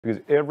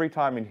Because every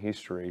time in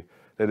history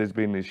that there's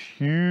been this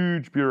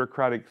huge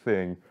bureaucratic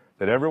thing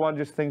that everyone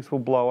just thinks will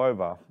blow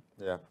over,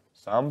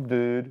 some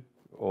dude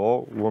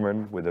or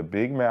woman with a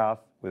big mouth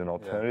with an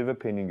alternative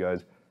opinion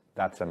goes,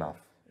 that's enough.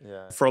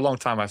 For a long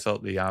time, I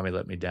felt the army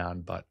let me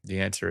down, but the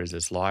answer is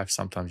it's life.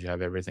 Sometimes you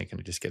have everything and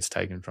it just gets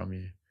taken from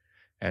you.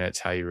 And it's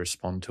how you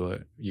respond to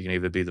it. You can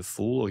either be the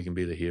fool or you can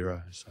be the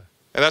hero. So.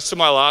 And that's to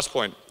my last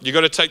point. You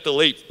got to take the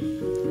leap.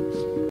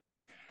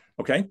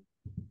 Okay.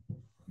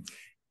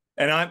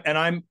 And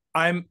I'm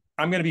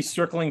going to be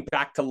circling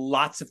back to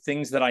lots of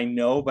things that I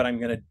know, but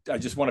I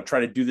just want to try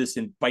to do this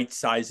in bite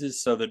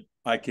sizes so that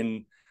I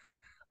can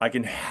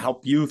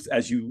help you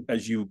as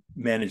you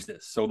manage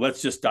this. So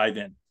let's just dive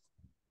in.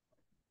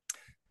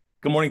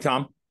 Good morning,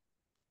 Tom.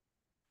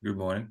 Good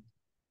morning.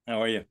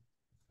 How are you?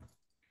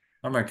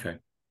 I'm okay.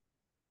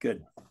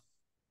 Good.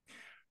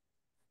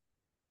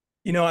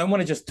 I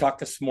want to just talk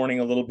this morning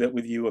a little bit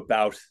with you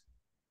about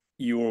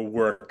your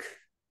work,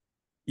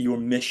 your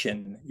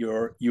mission,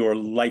 your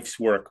life's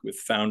work with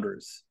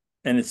founders.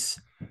 And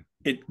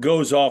it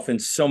goes off in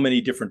so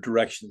many different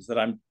directions that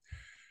I'm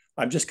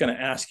just going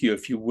to ask you,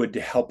 if you would,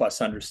 to help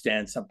us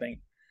understand something.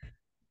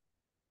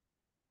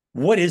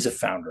 What is a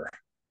founder?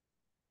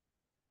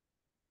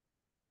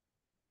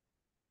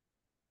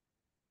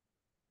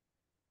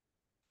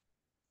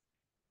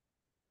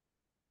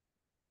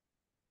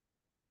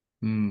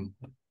 In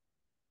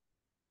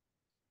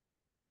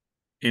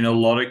a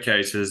lot of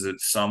cases,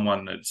 it's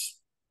someone that's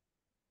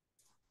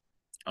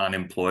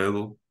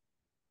unemployable.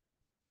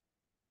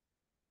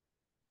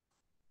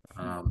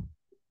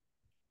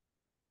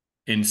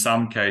 In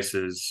some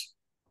cases,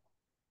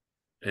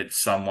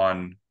 it's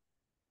someone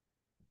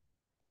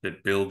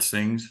that builds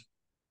things.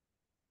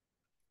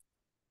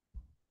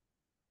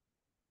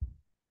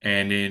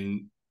 And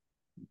in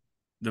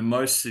the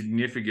most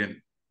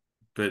significant,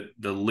 but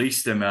the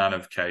least amount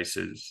of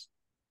cases,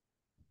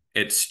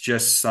 it's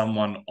just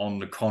someone on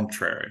the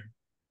contrary.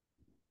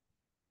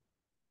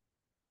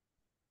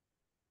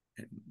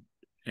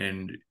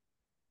 And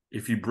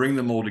if you bring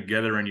them all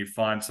together and you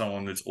find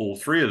someone that's all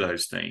three of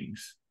those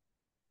things,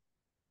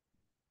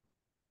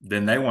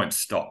 then they won't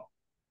stop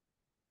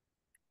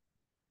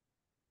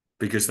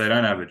because they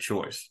don't have a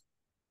choice.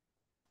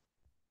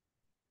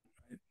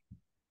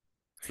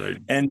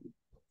 And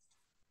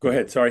go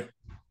ahead, sorry.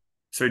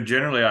 So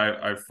generally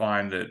I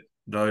find that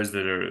those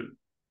that are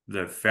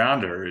the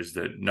founder is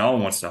that no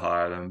one wants to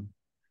hire them.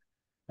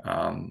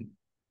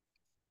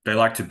 They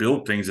like to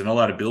build things. They're not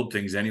allowed to build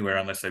things anywhere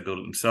unless they build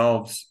it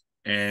themselves.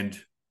 And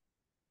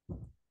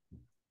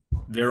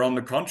they're on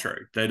the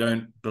contrary. They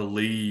don't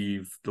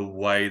believe the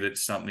way that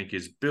something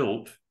is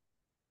built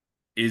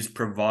is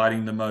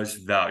providing the most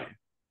value.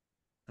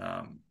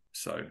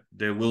 So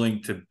they're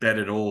willing to bet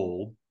it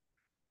all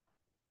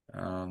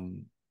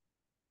to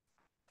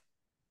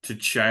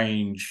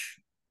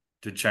change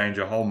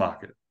a whole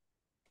market.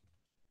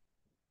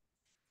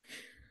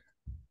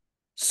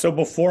 So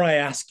before I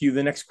ask you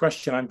the next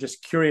question, I'm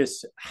just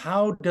curious,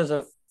 how does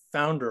a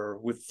founder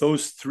with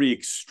those three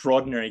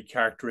extraordinary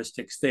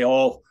characteristics, they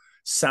all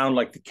sound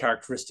like the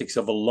characteristics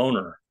of a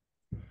loner,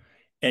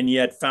 and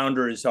yet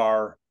founders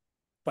are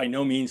by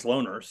no means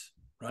loners,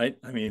 right?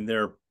 I mean,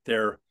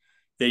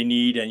 they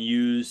need and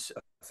use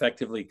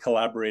effectively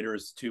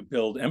collaborators to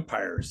build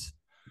empires.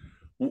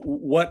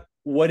 What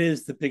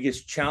is the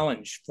biggest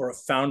challenge for a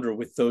founder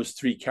with those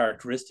three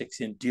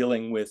characteristics in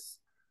dealing with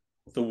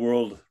the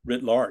world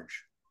writ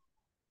large?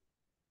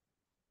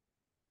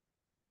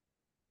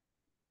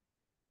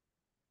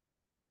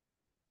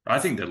 I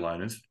think they're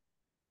loners.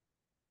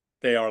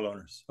 They are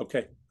loners.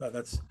 Okay,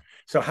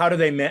 so. How do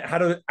they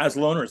as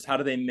loners? How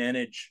do they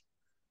manage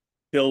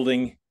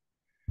building,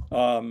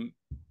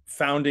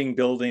 founding,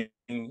 building,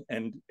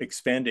 and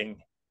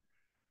expanding?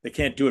 They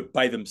can't do it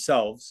by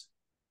themselves.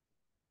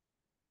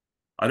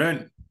 I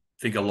don't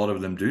think a lot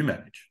of them do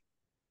manage.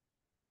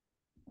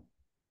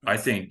 I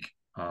think,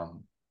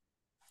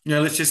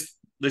 let's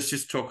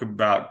just talk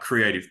about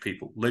creative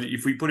people.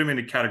 If we put them in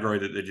a category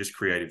that they're just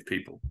creative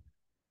people,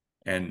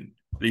 and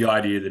the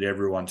idea that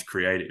everyone's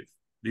creative.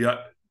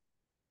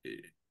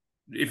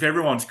 If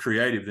everyone's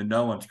creative, then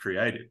no one's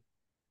creative.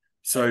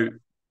 So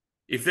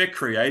if they're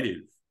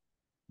creative,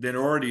 then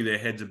already their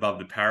head's above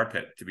the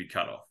parapet to be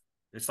cut off.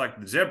 It's like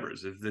the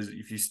zebras.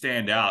 If you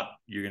stand out,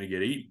 you're going to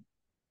get eaten.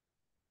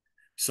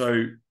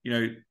 So,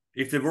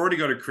 if they've already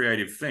got a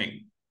creative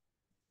thing,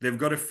 they've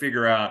got to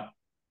figure out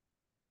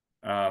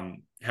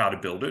how to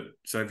build it.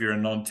 So if you're a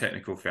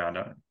non-technical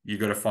founder,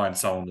 you've got to find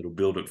someone that'll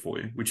build it for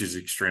you, which is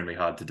extremely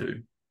hard to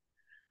do.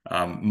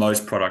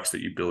 Most products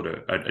that you build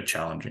are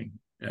challenging,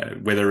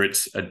 whether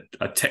it's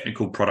a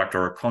technical product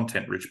or a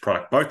content-rich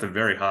product. Both are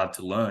very hard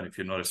to learn if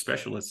you're not a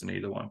specialist in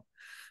either one.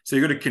 So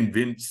you've got to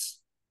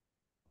convince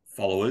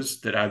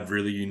followers that have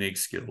really unique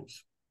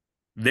skills.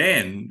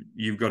 Then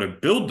you've got to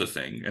build the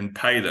thing and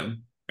pay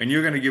them, and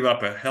you're going to give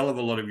up a hell of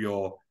a lot of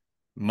your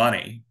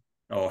money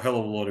or a hell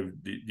of a lot of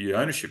the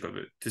ownership of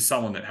it to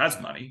someone that has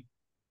money.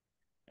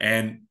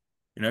 And,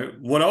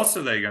 what else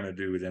are they going to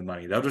do with their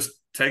money? They'll just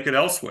take it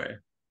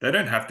elsewhere. They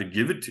don't have to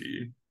give it to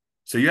you.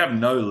 So you have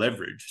no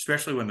leverage,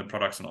 especially when the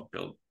product's not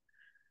built.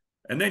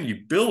 And then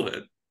you build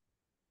it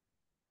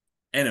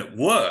and it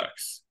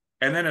works.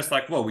 And then it's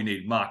like, well, we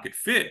need market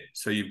fit.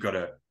 So you've got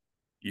to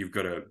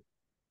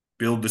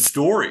build the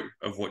story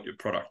of what your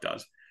product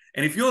does.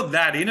 And if you're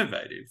that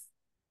innovative,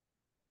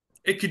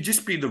 it could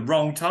just be the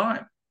wrong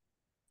time.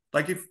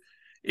 Like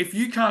if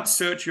you can't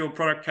search your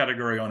product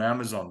category on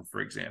Amazon,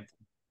 for example,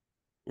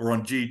 or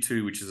on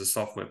G2, which is a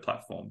software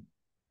platform,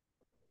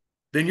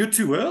 then you're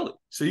too early.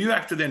 So you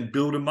have to then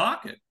build a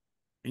market,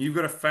 and you've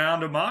got to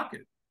found a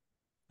market.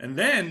 And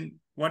then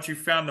once you've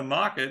found the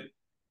market,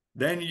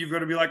 then you've got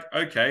to be like,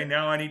 okay,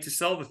 now I need to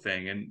sell the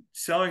thing. And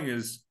selling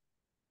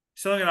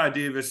an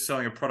idea versus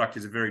selling a product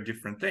is a very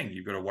different thing.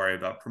 You've got to worry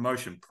about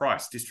promotion,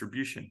 price,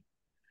 distribution.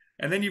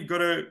 And then you've got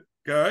to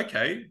go,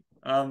 okay,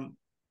 then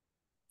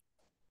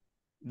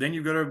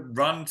you've got to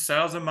run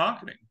sales and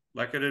marketing,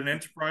 like at an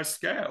enterprise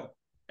scale.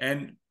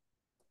 And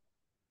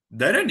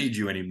they don't need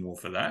you anymore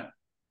for that.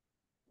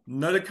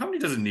 No, the company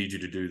doesn't need you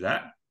to do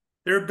that.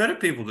 There are better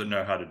people that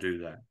know how to do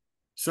that.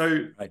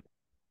 So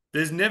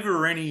there's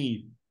never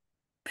any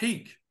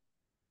peak.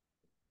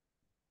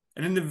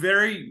 And in the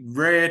very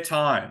rare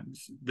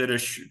times that a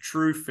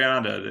true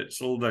founder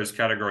that's all those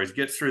categories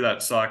gets through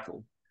that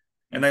cycle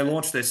and they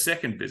launch their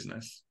second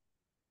business,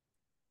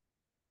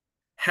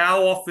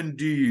 how often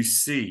do you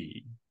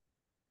see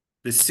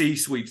the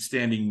C-suite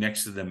standing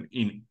next to them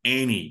in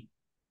any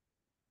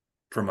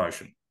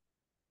promotion?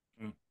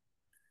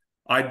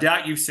 I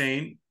doubt you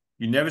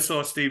never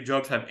saw Steve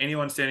Jobs have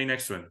anyone standing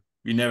next to him.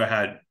 You never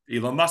had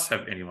Elon Musk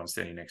have anyone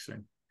standing next to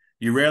him.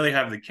 You rarely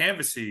have the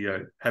Canvas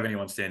CEO have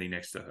anyone standing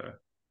next to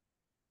her.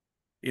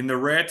 In the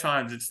rare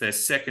times it's their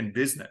second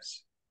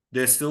business,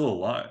 they're still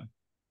alone.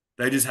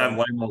 They just have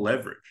way more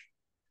leverage.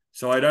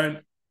 So I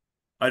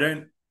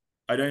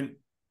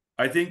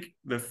think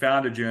the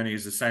founder journey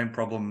is the same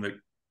problem that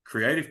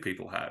creative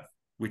people have,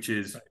 which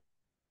is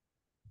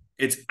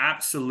it's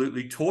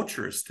absolutely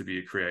torturous to be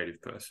a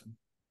creative person.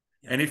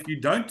 Yeah. And if you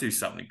don't do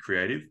something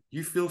creative,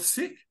 you feel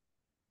sick.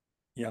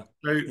 Yeah.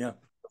 So,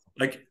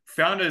 like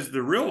founders,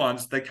 the real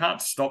ones, they can't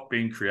stop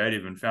being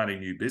creative and founding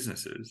new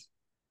businesses.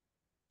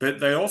 But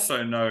they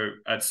also know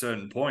at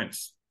certain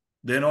points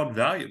they're not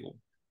valuable.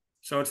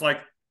 So it's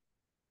like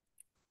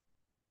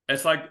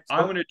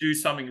I'm going to do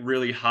something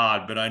really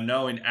hard, but I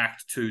know in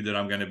Act 2 that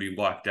I'm going to be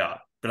wiped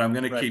out. But I'm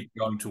going to keep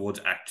going towards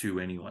Act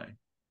 2 anyway.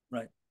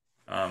 Right.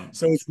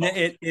 So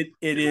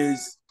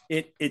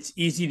it's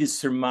easy to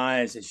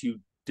surmise as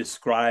you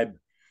describe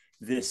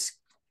this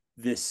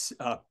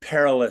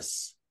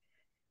perilous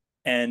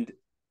and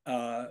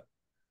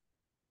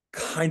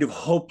kind of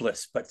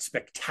hopeless but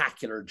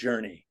spectacular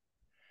journey,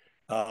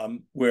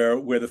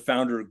 where the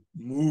founder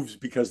moves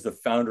because the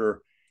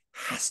founder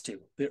has to.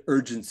 The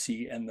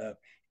urgency and the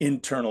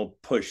internal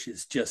push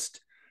is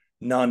just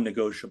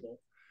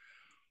non-negotiable.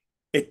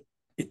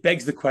 It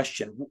begs the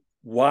question: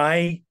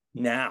 why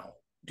now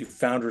do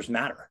founders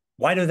matter?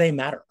 Why do they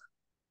matter?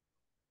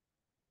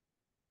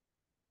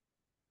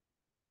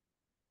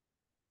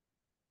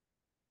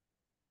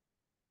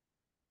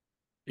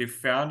 If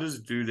founders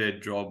do their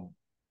job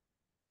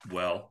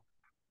well,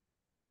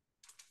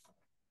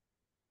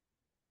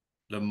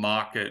 the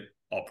market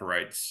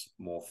operates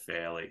more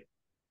fairly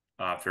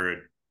after a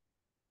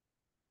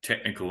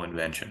technical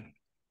invention.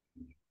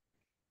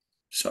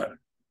 So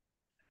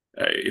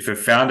if a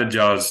founder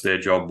does their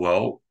job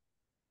well,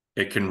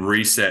 it can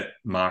reset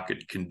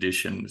market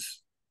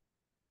conditions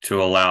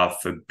to allow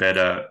for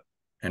better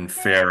and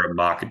fairer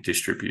market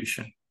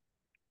distribution.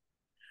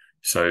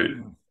 So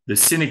the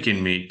cynic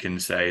in me can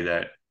say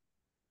that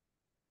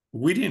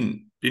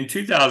in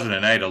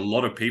 2008, a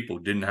lot of people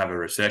didn't have a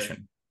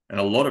recession and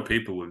a lot of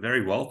people were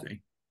very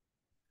wealthy.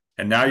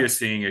 And now you're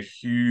seeing a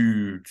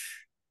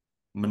huge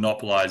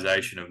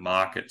monopolization of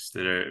markets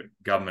that a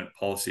government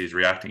policy is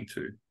reacting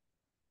to.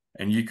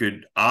 And you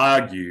could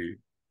argue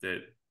that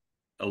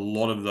a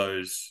lot of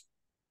those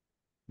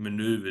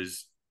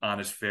maneuvers aren't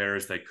as fair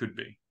as they could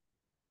be.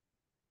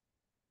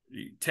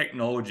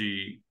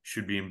 Technology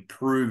should be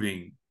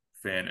improving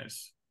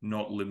fairness,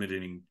 not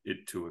limiting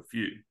it to a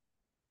few.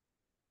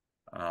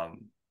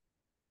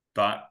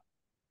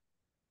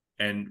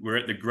 And we're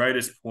at the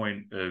greatest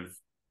point of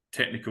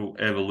technical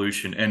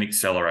evolution and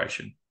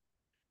acceleration.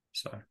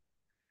 So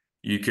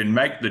you can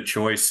make the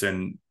choice,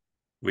 and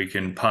we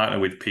can partner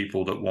with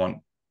people that want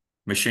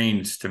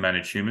machines to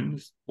manage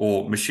humans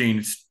or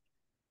machines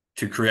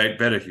to create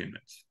better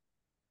humans.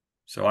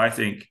 So I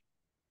think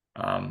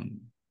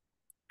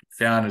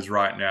founders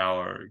right now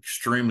are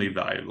extremely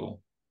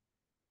valuable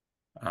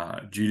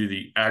due to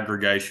the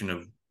aggregation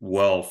of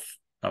wealth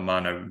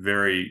among a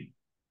very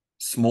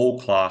small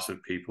class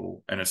of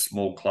people and a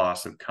small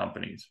class of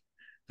companies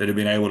that have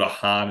been able to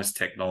harness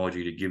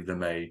technology to give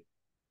them a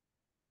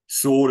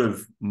sort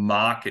of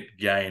market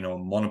gain or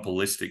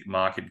monopolistic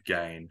market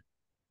gain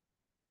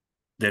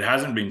that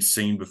hasn't been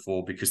seen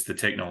before because the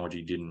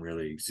technology didn't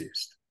really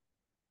exist.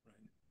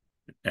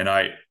 And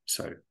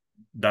so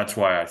that's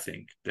why I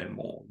think they're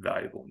more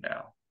valuable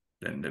now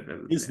than they've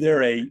ever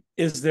been.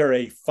 Is there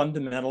a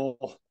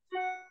fundamental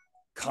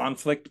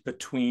conflict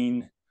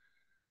between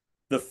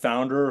the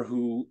founder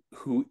who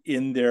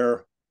in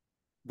their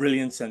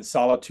brilliance and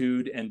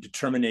solitude and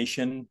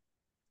determination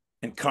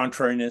and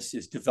contrariness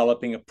is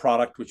developing a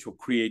product which will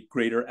create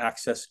greater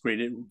access,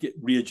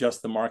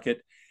 readjust the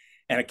market,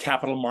 and a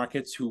capital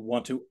markets who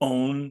want to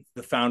own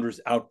the founder's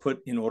output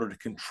in order to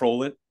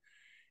control it?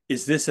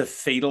 Is this a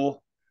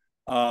fatal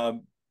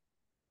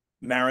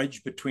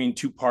marriage between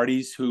two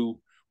parties who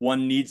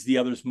one needs the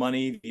other's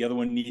money, the other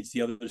one needs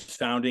the other's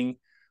founding,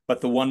 but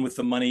the one with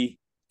the money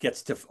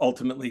gets to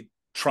ultimately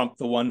trump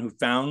the one who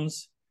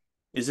founds?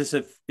 Is this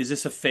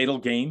a fatal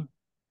game?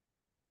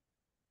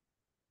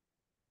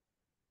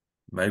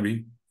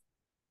 Maybe.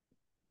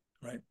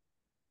 Right.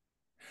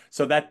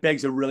 So that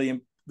begs a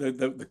really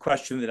the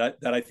question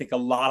that I think a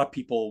lot of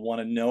people want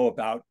to know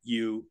about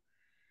you.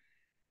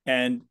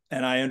 And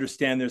I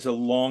understand there's a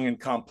long and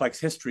complex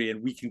history,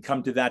 and we can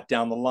come to that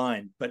down the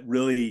line. But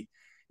really,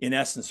 in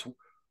essence,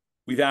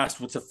 we've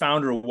asked, what's a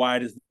founder? Why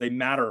does they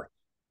matter?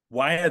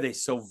 Why are they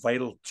so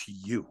vital to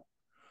you?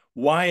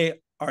 Why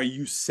are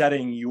you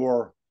setting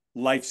your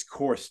life's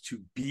course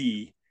to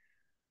be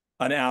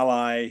an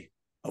ally,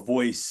 a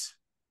voice,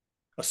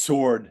 a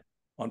sword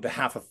on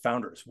behalf of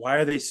founders? Why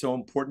are they so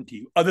important to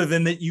you? Other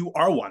than that you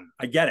are one,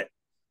 I get it,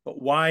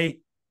 but why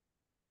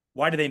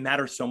do they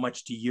matter so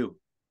much to you?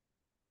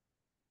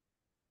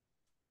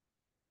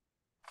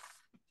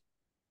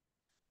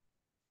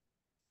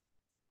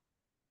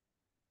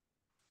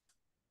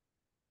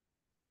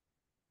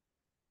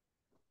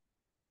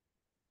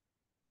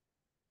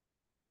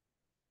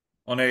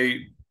 On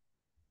a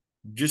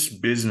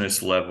just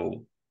business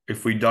level,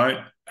 if we don't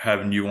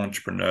have new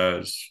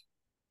entrepreneurs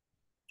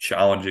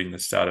challenging the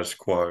status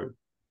quo,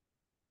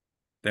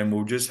 then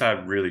we'll just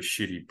have really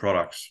shitty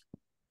products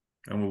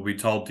and we'll be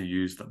told to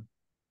use them.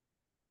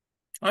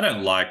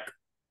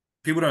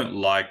 People don't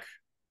like,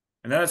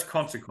 and that has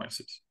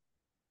consequences.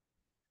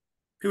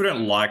 People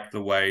don't like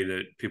the way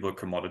that people are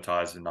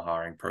commoditized in the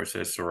hiring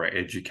process or are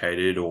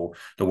educated, or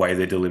the way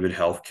they're delivered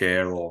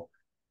healthcare,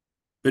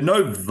 but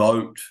no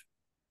vote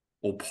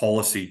or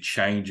policy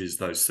changes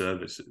those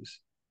services.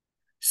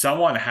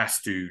 Someone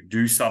has to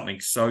do something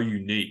so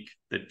unique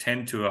that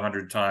 10 to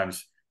 100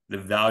 times the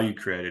value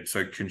created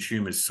so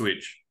consumers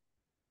switch.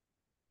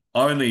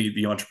 Only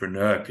the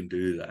entrepreneur can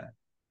do that.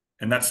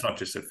 And that's not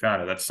just a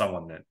founder, that's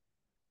someone that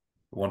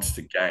wants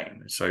to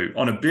gain. So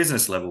on a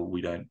business level,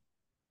 we're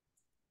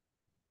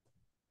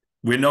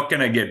not going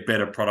to get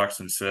better products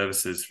and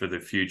services for the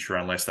future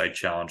unless they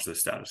challenge the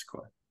status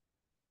quo.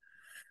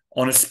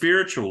 On a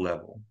spiritual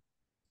level,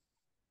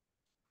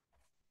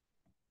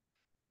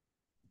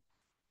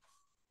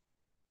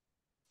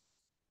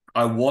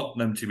 I want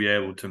them to be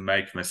able to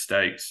make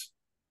mistakes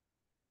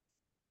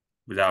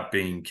without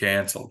being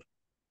cancelled.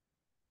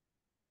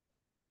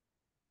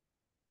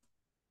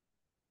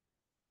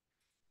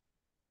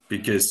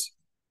 Because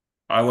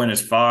I went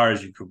as far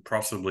as you could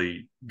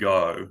possibly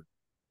go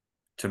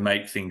to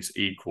make things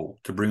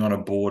equal, to bring on a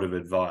board of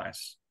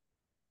advice,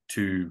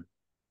 to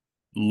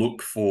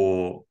look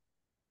for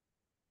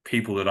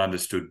people that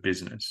understood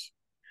business,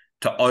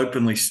 to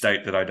openly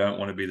state that I don't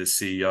want to be the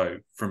CEO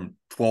from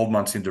 12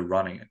 months into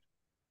running it.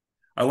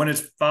 I went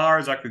as far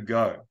as I could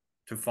go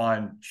to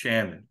find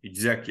chairman,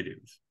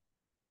 executives,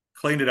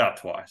 cleaned it up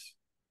twice.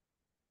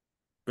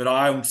 But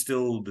I'm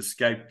still the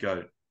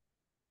scapegoat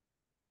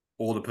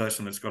or the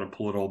person that's got to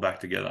pull it all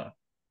back together.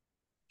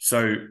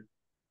 So,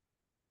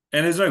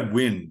 and there's no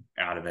win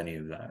out of any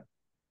of that.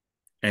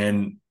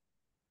 And,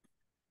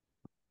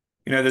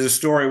 there's a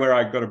story where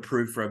I got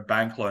approved for a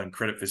bank loan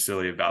credit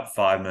facility of about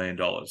 $5 million.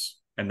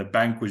 And the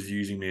bank was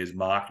using me as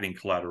marketing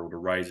collateral to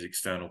raise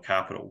external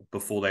capital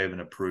before they even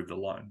approved the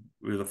loan.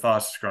 We were the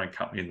fastest growing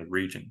company in the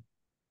region.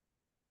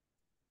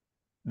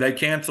 They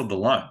cancelled the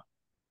loan.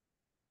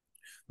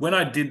 When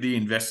I did the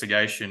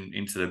investigation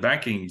into the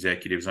banking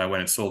executives and I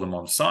went and saw them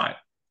on site,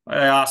 I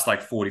asked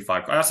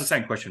the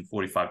same question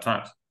 45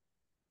 times.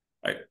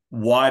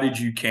 Why did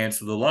you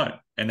cancel the loan?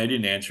 And they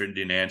didn't answer it.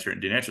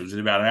 It was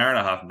about an hour and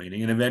a half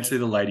meeting. And eventually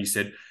the lady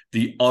said,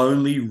 the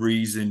only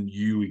reason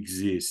you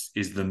exist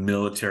is the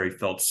military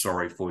felt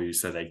sorry for you,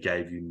 so they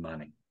gave you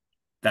money.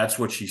 That's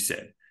what she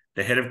said.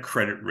 The head of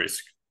credit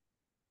risk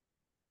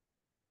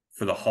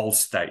for the whole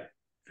state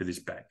for this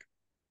bank.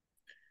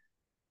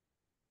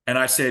 And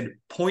I said,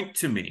 point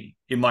to me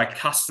in my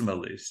customer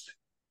list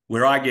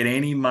where I get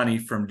any money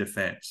from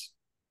defense.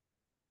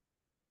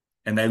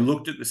 And they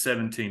looked at the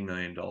 $17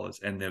 million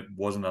and there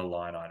wasn't a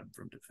line item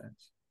from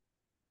defense.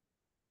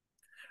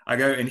 I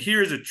go, and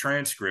here is a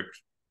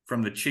transcript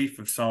from the chief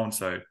of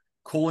so-and-so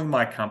calling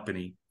my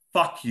company,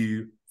 fuck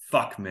you,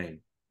 fuck me.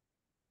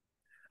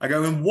 I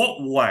go, in what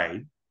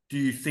way do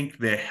you think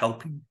they're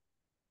helping?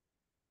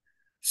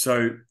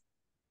 So,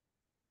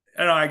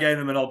 and I gave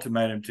them an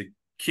ultimatum to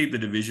keep the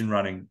division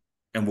running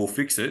and we'll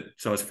fix it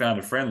so it's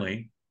founder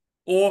friendly,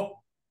 or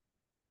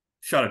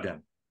shut it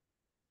down.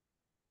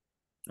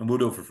 And we'll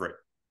do it for free.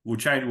 We'll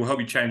help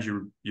you change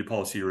your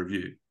policy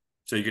review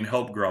so you can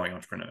help growing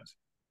entrepreneurs.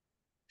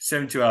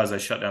 72 hours, they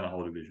shut down the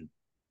whole division.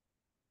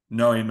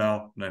 No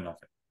email, no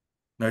nothing.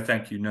 No,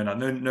 thank you. No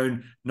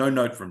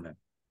note from them.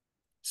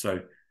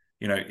 So,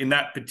 in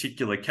that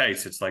particular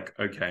case, it's like,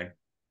 okay,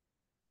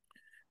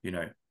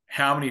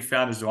 how many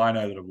founders do I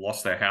know that have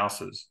lost their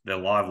houses, their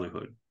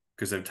livelihood,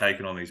 because they've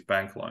taken on these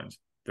bank loans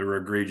that are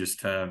egregious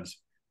terms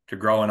to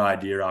grow an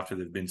idea after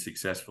they've been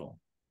successful?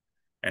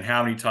 And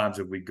how many times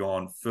have we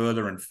gone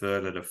further and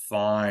further to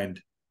find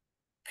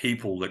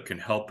people that can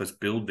help us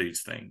build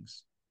these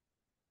things?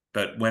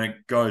 But when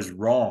it goes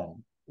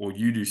wrong, or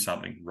you do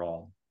something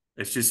wrong,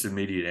 it's just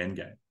immediate end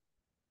game.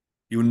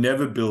 You'll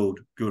never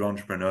build good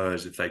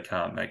entrepreneurs if they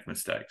can't make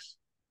mistakes.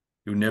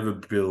 You'll never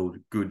build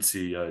good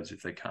CEOs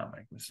if they can't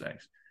make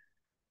mistakes.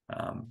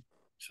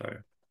 So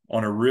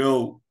on a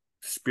real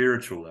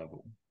spiritual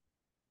level,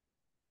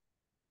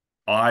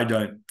 I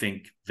don't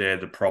think they're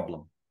the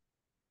problem.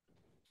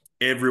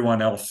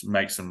 Everyone else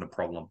makes them the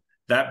problem.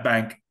 That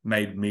bank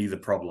made me the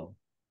problem.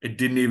 It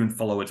didn't even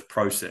follow its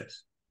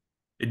process.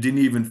 It didn't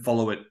even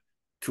follow it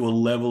to a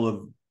level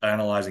of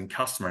analyzing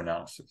customer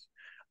analysis.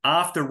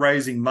 After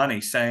raising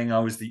money, saying I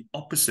was the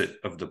opposite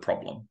of the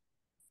problem.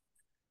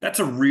 That's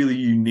a really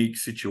unique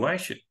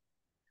situation.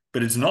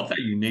 But it's not that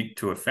unique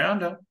to a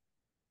founder.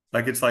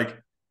 Like, it's like,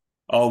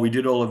 oh, we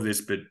did all of this,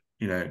 but,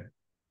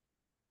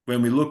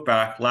 when we look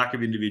back, lack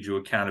of individual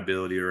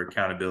accountability or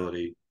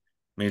accountability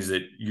means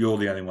that you're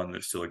the only one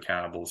that's still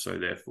accountable, so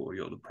therefore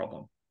you're the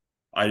problem.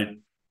 I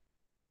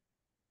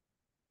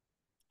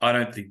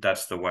don't think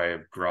that's the way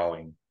of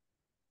growing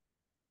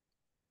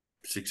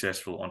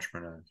successful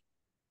entrepreneurs.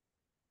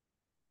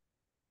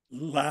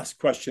 Last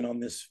question on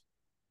this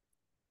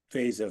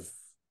phase of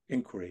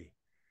inquiry.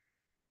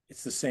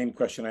 It's the same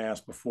question I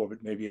asked before,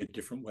 but maybe a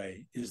different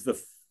way. Is the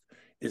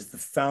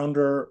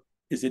founder,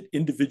 is it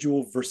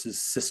individual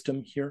versus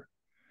system here?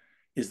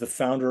 Is the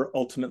founder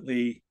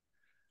ultimately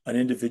an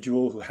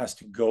individual who has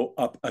to go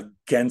up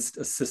against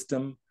a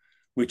system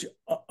which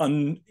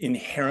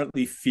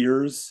inherently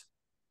fears,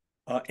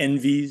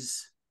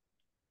 envies,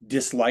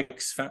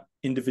 dislikes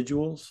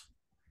individuals?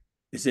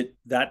 Is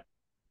that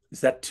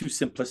too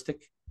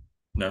simplistic?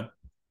 No,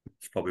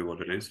 it's probably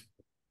what it is.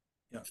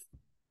 Yeah.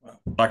 Wow.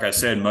 Like I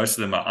said, most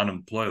of them are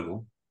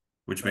unemployable,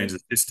 which means the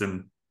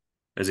system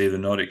has either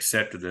not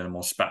accepted them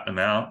or spat them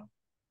out.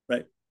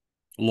 Right.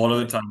 A lot of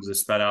the times they're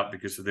spat out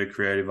because of their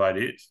creative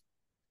ideas.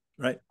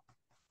 Right.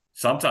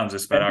 Sometimes they're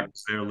spat out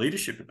because of their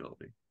leadership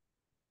ability.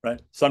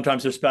 Right.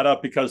 Sometimes they're spat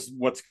out because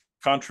what's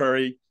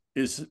contrary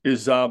is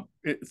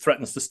it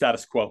threatens the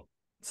status quo.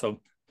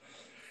 So,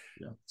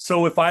 yeah.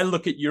 So if I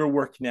look at your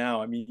work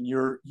now, I mean,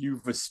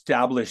 you've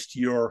established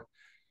your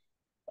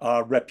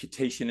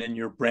reputation and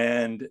your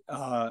brand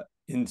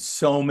in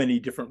so many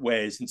different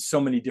ways, in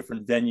so many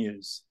different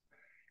venues,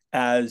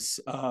 as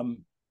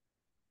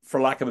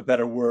for lack of a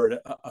better word,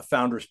 a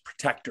founder's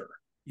protector.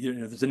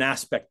 There's an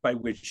aspect by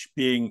which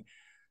being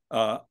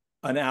an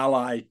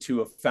ally to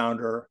a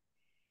founder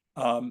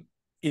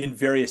in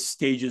various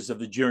stages of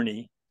the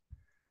journey,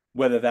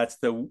 whether that's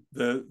the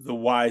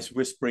wise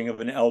whispering of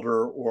an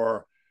elder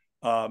or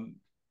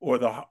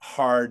the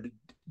hard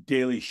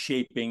daily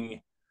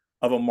shaping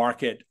of a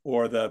market,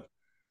 or the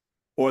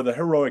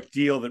heroic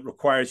deal that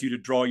requires you to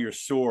draw your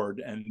sword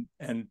and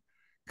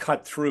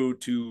cut through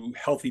to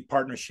healthy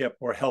partnership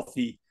or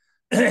healthy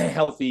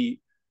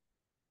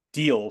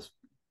deals,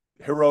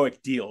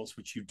 heroic deals,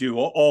 which you do,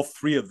 all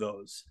three of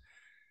those.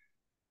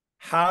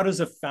 When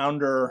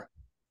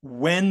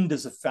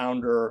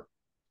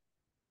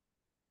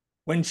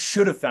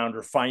should a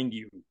founder find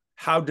you?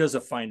 How does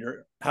a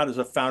founder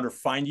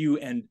find you?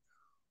 And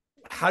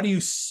how do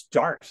you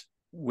start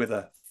with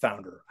a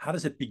founder? How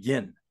does it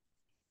begin?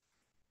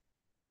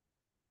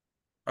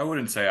 I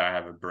wouldn't say I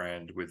have a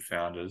brand with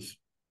founders.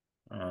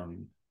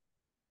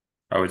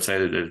 I would say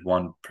that there's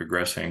one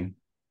progressing.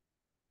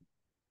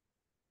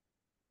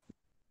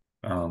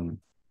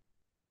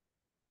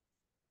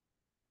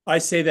 I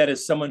say that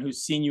as someone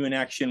who's seen you in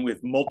action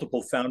with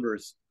multiple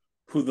founders,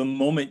 who the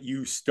moment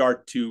you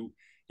start to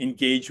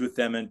engage with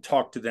them and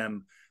talk to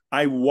them,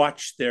 I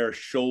watch their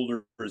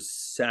shoulders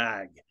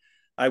sag.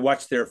 I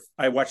watch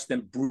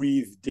them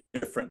breathe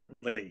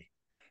differently,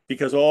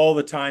 because all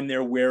the time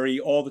they're wary,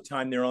 all the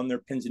time they're on their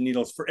pins and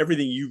needles for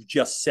everything you've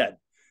just said.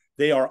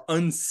 They are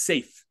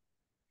unsafe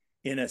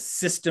in a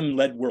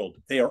system-led world.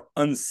 They are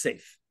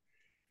unsafe.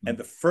 And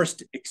the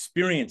first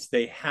experience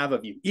they have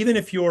of you, even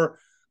if you're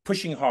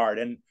pushing hard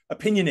and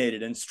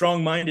opinionated and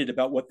strong-minded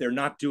about what they're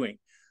not doing,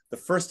 the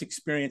first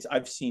experience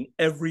I've seen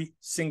every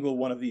single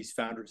one of these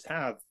founders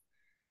have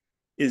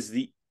is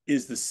the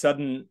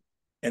sudden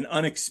and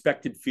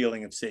unexpected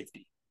feeling of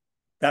safety.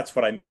 That's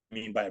what I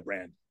mean by a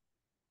brand.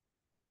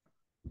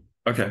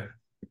 Okay.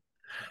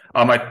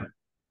 I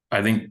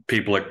think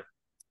people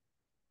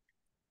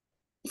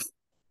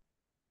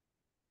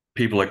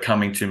are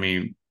coming to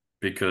me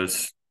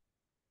because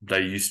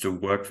they used to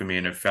work for me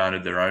and have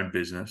founded their own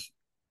business.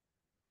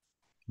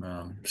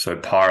 So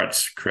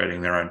pirates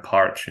creating their own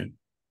pirate ship,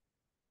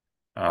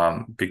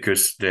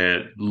 because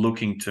they're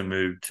looking to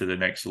move to the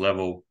next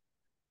level,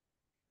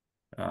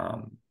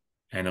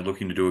 and are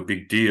looking to do a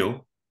big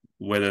deal,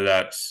 whether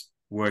that's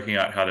working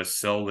out how to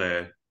sell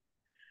their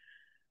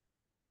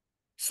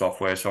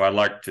software. So I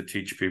like to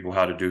teach people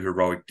how to do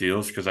heroic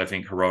deals, because I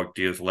think heroic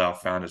deals allow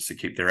founders to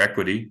keep their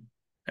equity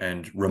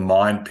and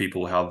remind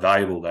people how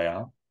valuable they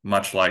are,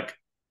 much like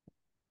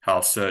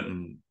how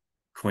certain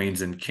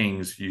queens and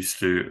kings used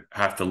to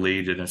have to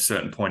lead at a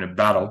certain point of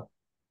battle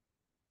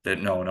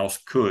that no one else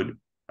could,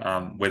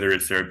 whether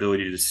it's their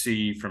ability to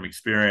see from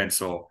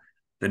experience or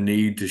the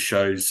need to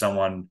show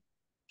someone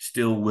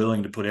still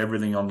willing to put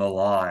everything on the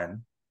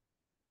line,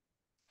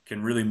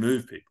 can really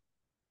move people.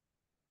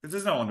 Because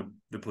there's no one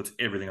that puts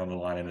everything on the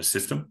line in a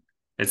system.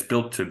 It's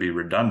built to be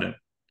redundant.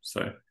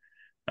 So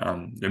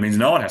that means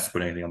no one has to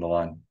put anything on the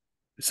line.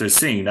 So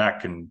seeing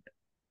that can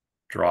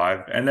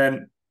drive. And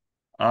then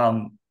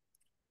I'm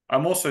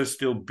also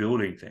still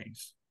building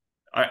things.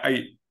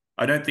 I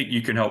don't think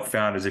you can help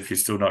founders if you're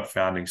still not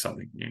founding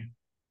something new.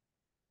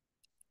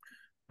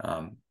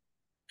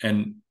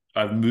 And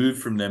I've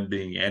moved from them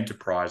being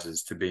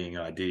enterprises to being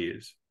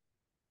ideas.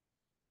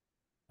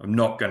 I'm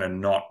not going to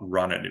not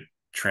run it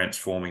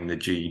transforming the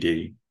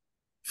GED.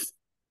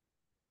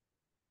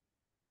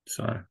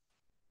 So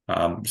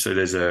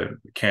there's a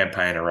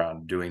campaign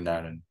around doing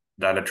that, and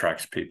that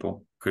attracts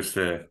people, because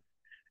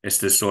it's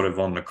this sort of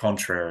on the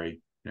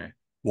contrary,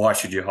 why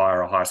should you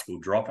hire a high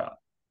school dropout?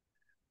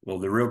 Well,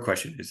 the real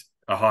question is,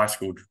 a high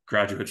school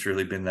graduate's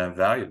really been that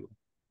valuable?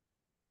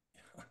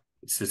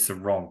 It's just the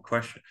wrong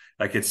question.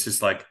 Like, it's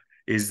just like,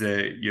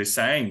 you're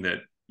saying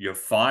that you're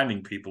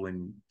finding people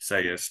in,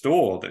 say, a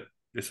store that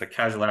it's a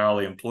casual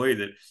hourly employee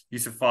that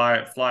used to fly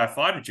a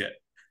fighter jet.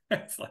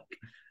 It's like,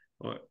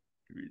 well,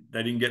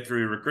 they didn't get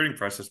through a recruiting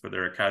process, but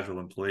they're a casual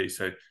employee.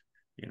 So,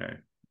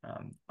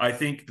 I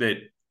think that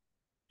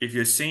if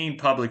you're seen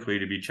publicly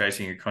to be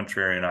chasing a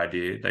contrarian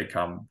idea, they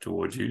come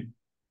towards you.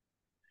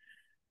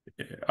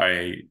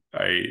 They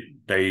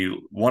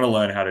want to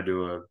learn how to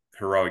do a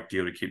heroic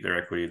deal to keep their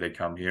equity. They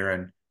come here,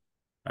 and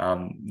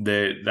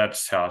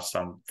that's how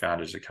some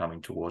founders are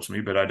coming towards me,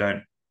 but I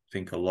don't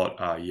think a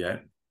lot are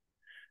yet.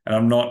 And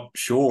I'm not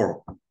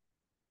sure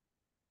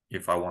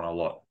if I want a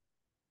lot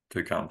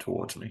to come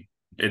towards me.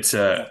 I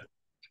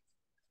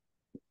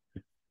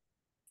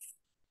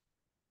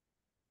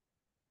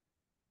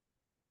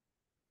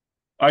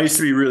used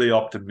to be really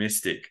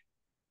optimistic.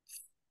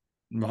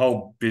 The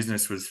whole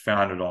business was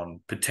founded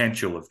on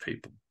potential of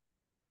people.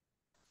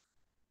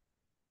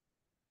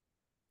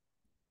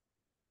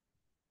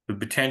 The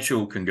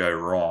potential can go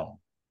wrong.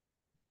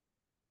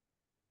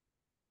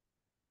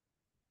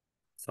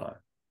 So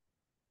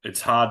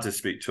it's hard to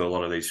speak to a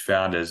lot of these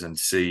founders and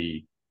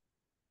see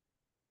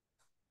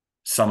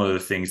some of the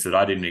things that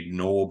I didn't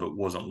ignore but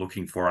wasn't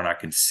looking for, and I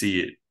can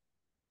see it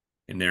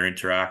in their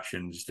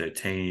interactions, their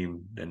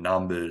team, their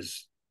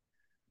numbers.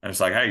 And it's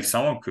like, hey,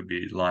 someone could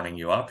be lining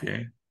you up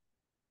here.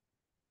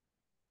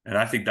 And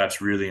I think that's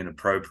really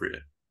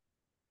inappropriate,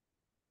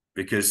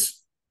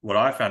 because what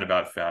I found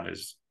about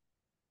founders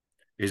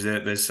is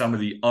that there's some of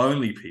the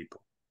only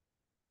people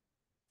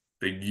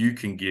that you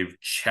can give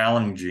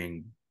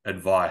challenging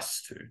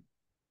advice to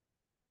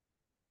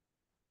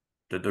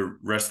that the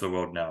rest of the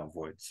world now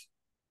avoids.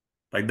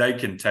 Like, they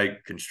can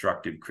take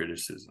constructive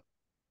criticism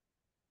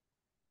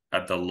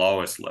at the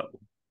lowest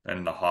level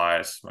and the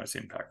highest, most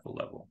impactful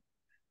level.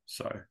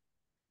 So,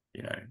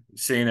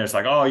 seeing it, it's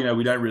like, oh,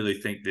 we don't really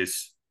think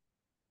this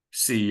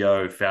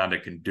CEO founder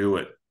can do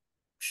it.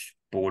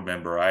 Board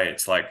member A,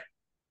 it's like,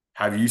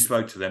 have you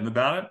spoke to them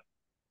about it?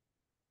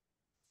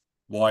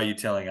 Why are you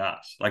telling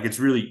us? Like, it's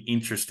really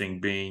interesting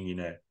being in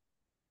a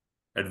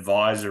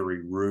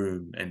advisory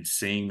room and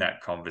seeing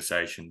that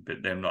conversation,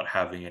 but them not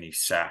having any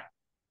sack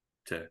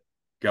to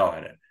go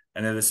at it.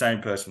 And they're the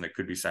same person that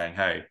could be saying,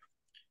 hey,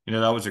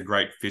 that was a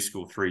great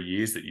fiscal 3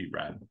 years that you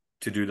ran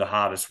to do the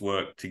hardest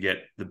work to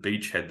get the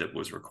beachhead that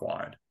was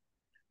required,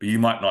 but you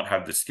might not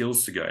have the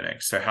skills to go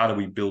next. So how do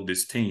we build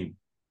this team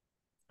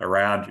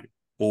around you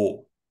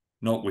or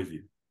not with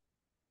you?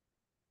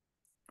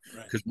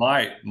 Because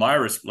my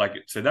risk,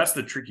 so that's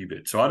the tricky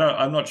bit. So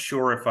I'm not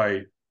sure if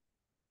I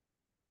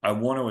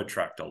want to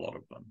attract a lot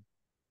of them.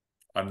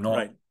 I'm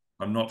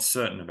not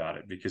certain about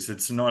it, because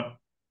this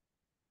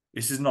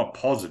is not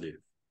positive.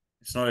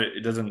 It's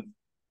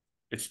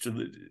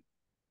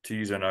to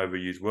use an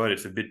overused word,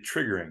 it's a bit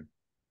triggering.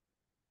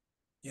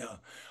 Yeah.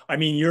 I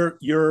mean,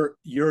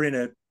 you're in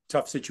a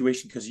tough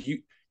situation because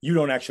you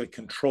don't actually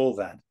control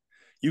that.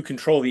 You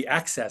control the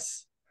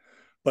access,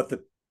 but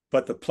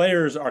the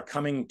players are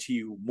coming to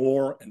you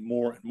more and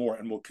more and more,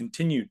 and will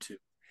continue to.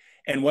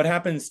 And what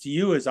happens to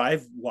you, as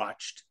I've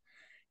watched,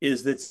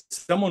 is that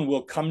someone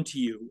will come to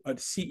you, a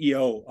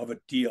CEO of a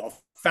deal, a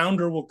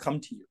founder will come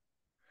to you,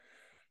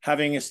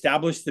 having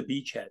established the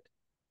beachhead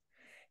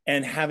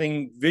and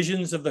having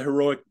visions of the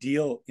heroic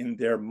deal in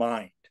their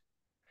mind.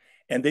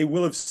 And they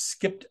will have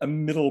skipped a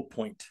middle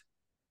point.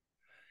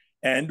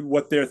 And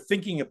what they're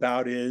thinking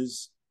about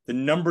is, the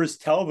numbers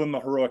tell them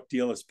a heroic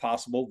deal is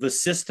possible. The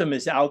system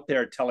is out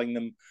there telling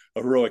them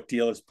a heroic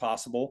deal is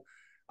possible.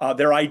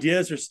 Their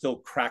ideas are still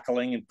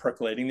crackling and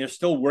percolating. They're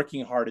still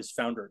working hard as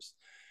founders,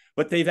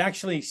 but they've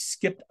actually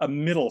skipped a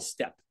middle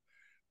step,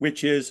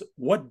 which is,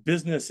 what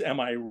business am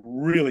I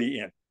really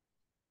in?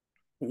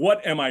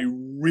 what am I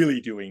really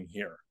doing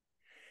here?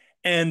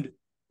 And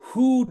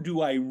who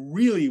do I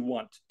really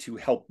want to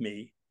help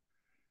me?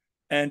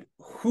 And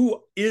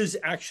who is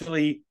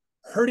actually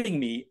hurting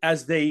me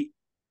as they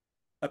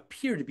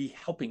appear to be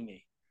helping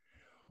me?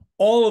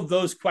 All of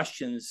those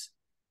questions,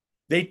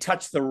 they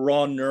touch the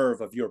raw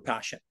nerve of your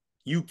passion.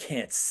 You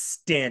can't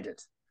stand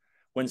it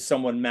when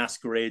someone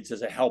masquerades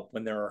as a help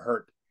when they're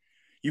hurt.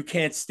 You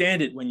can't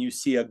stand it when you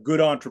see a good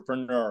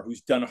entrepreneur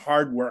who's done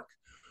hard work,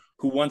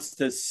 who wants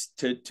to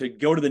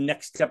go to the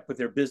next step with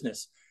their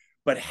business,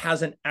 but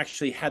hasn't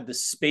actually had the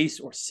space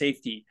or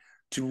safety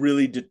to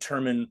really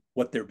determine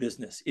what their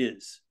business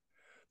is.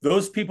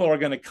 Those people are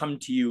going to come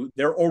to you.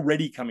 They're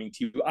already coming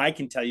to you. I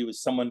can tell you,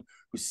 as someone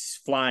who's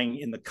flying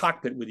in the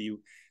cockpit with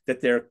you,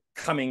 that they're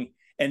coming.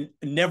 And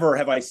never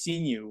have I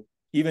seen you,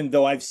 even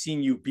though I've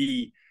seen you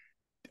be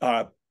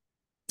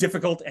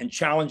difficult and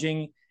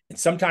challenging and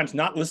sometimes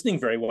not listening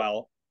very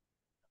well.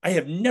 I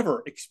have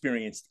never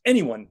experienced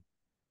anyone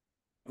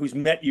who's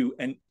met you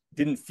and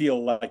didn't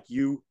feel like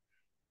you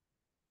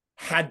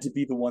had to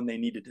be the one they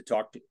needed to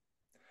talk to.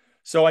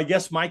 So I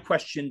guess my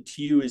question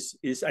to you is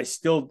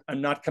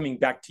I'm not coming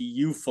back to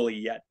you fully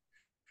yet.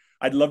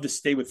 I'd love to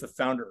stay with the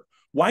founder.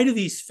 Why do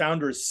these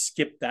founders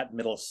skip that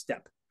middle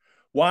step?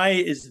 Why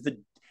is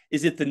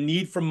it the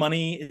need for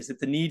money? Is it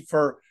the need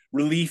for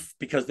relief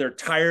because they're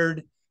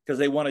tired, because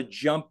they want to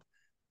jump?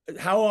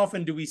 How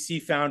often do we see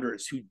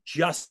founders who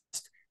just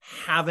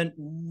haven't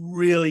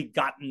really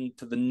gotten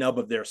to the nub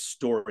of their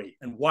story?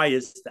 And why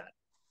is that?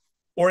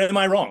 Or am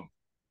I wrong?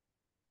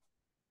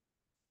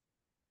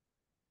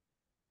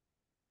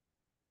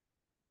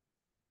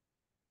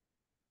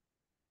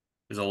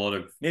 There's a lot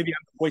of, maybe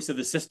I'm the voice of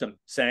the system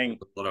saying,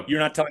 you're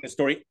not telling the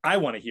story I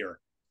want to hear.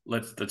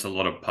 That's a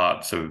lot of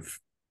parts of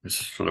this,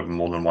 sort of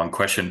more than one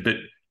question, but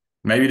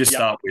maybe to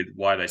start with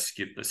why they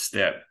skip the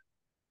step.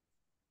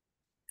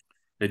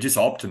 They're just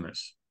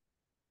optimists.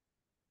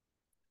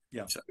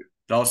 Yeah. So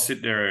they'll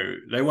sit there,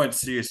 they won't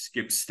see a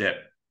skip step.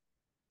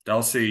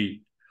 They'll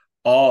see,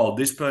 oh,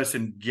 this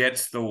person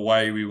gets the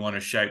way we want to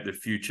shape the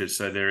future,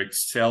 so they're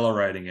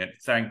accelerating it.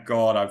 Thank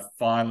God I've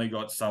finally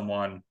got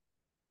someone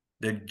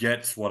that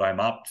gets what I'm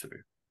up to.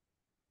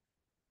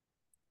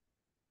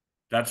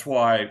 That's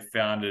why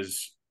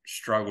founders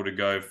struggle to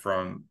go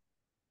from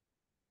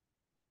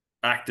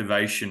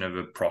activation of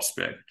a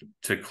prospect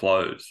to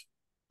close,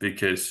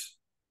 because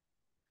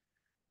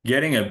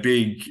getting a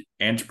big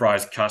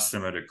enterprise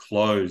customer to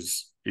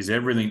close is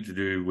everything to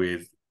do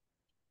with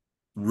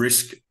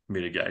risk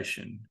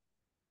mitigation,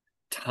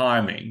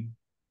 timing,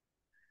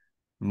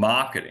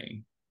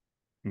 marketing,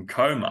 and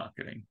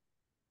co-marketing,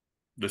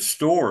 the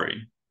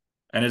story.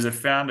 And as a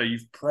founder,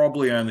 you've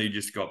probably only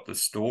just got the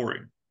story.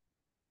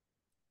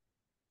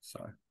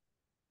 So,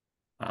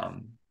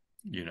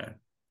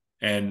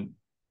 and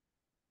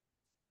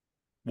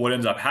what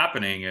ends up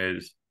happening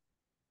is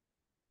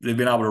they've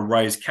been able to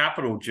raise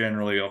capital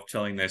generally off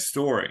telling their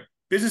story.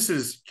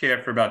 Businesses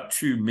care for about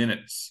 2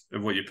 minutes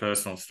of what your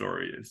personal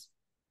story is.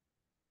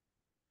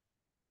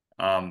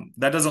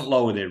 That doesn't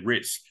lower their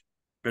risk.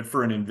 But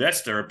for an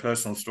investor, a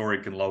personal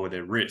story can lower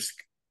their risk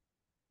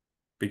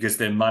because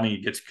their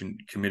money gets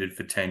committed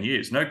for 10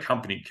 years. No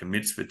company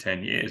commits for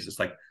 10 years. It's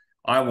like,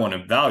 I want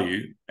a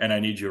value and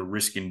I need your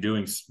risk in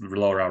doing,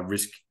 lower our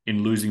risk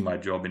in losing my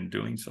job in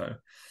doing so.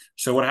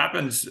 So what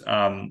happens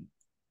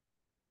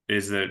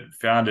is that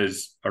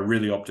founders are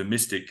really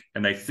optimistic,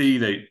 and they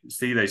think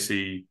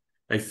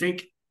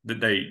that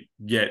they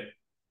get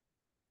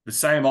the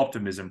same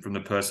optimism from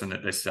the person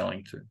that they're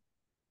selling to,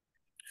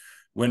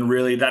 when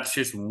really that's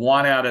just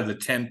 1 out of the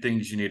 10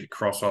 things you need to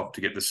cross off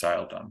to get the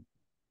sale done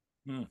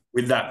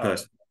with that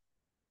person.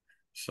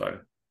 So,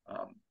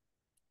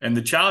 and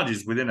the challenge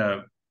is within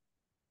a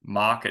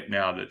market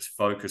now that's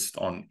focused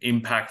on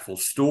impactful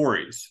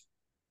stories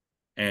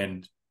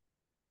and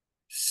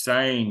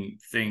saying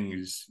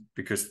things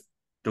because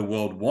the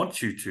world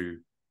wants you to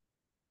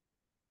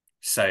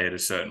say it a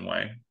certain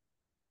way,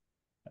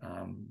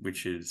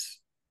 which is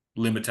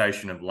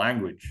limitation of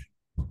language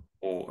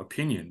or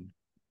opinion.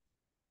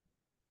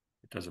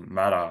 It doesn't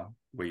matter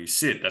where you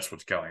sit, that's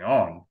what's going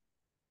on.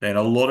 Then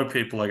a lot of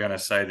people are going to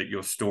say that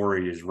your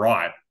story is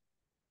right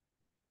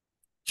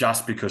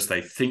just because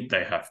they think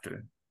they have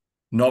to,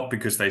 not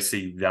because they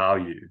see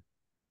value.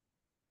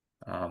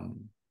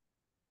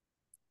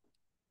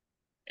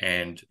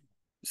 And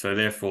so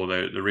therefore,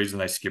 the reason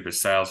they skip a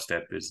sales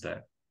step is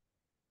that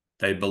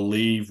they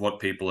believe what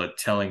people are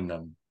telling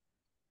them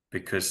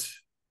because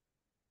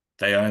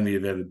they only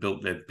have ever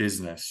built their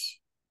business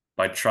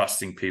by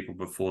trusting people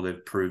before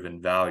they've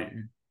proven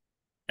value.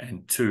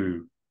 And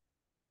 2,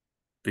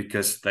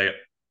 because they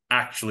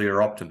actually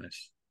are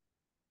optimists.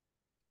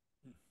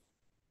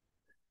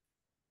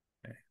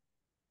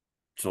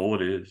 That's all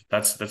it is.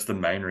 That's the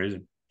main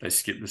reason they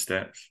skip the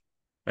steps.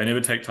 They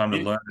never take time to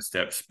learn the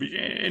steps.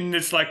 And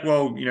it's like,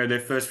 well, their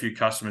first few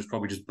customers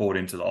probably just bought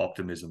into the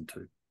optimism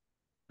too.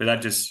 But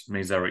that just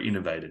means they were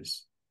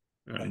innovators.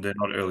 Right. They're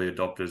not early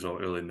adopters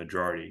or early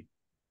majority.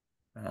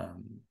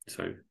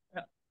 So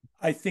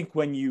I think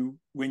when you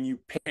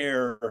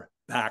pare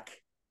back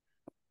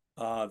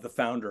the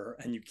founder,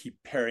 and you keep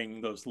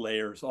paring those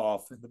layers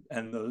off,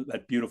 and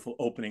that beautiful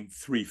opening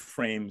 3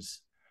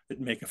 frames that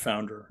make a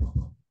founder.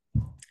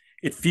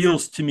 It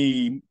feels to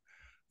me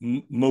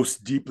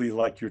most deeply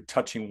like you're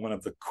touching one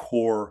of the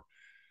core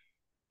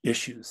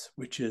issues,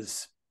 which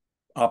is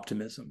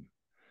optimism.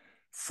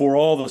 For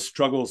all the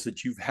struggles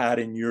that you've had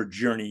in your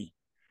journey,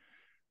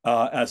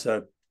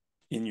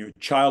 in your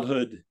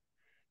childhood,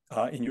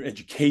 in your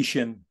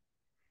education,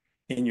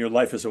 in your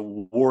life as a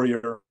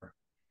warrior,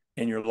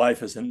 in your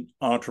life as an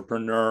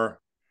entrepreneur,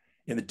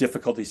 in the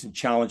difficulties and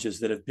challenges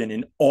that have been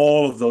in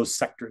all of those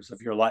sectors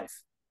of your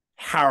life,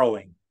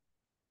 harrowing,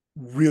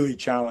 really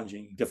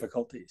challenging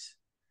difficulties.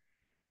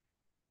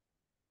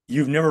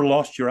 You've never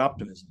lost your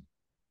optimism.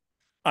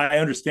 I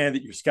understand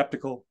that you're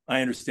skeptical.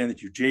 I understand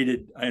that you're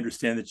jaded. I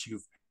understand that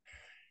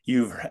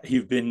you've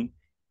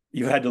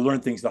had to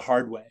learn things the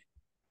hard way.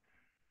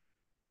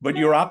 But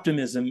your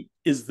optimism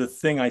is the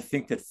thing I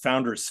think that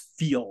founders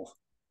feel.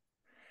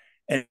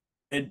 And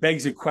it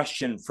begs a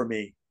question for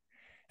me.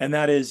 And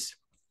that is,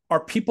 are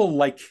people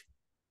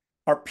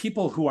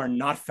who are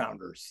not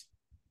founders,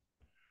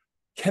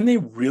 can they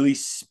really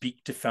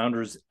speak to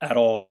founders at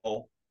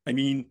all? I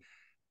mean,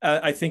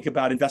 I think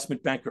about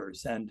investment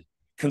bankers and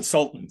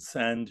consultants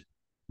and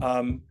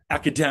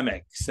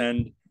academics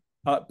and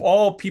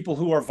all people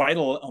who are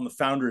vital on the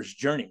founder's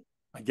journey.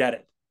 I get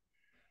it.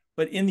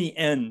 But in the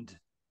end,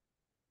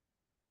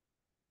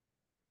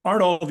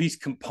 aren't all these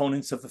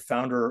components of the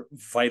founder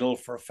vital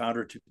for a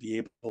founder to be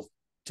able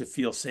to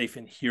feel safe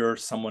and hear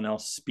someone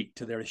else speak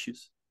to their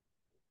issues?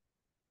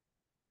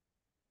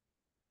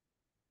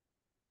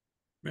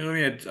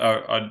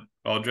 I'll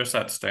address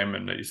that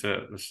statement that you said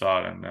at the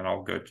start, and then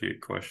I'll go to your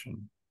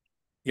question.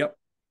 Yep.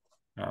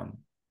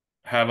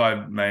 Have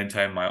I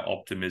maintained my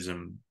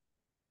optimism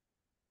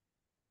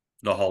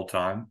the whole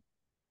time?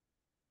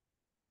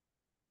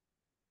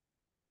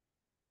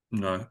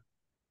 No.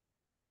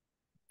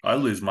 I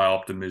lose my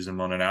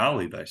optimism on an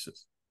hourly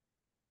basis.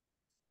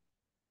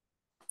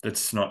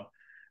 That's not.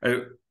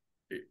 But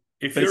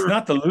it's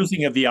not the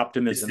losing of the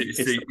optimism; it's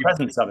the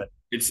presence of it.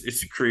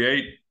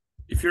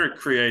 If you're a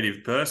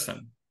creative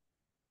person,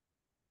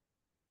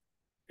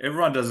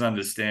 everyone doesn't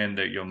understand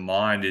that your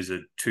mind is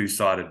a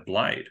two-sided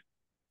blade.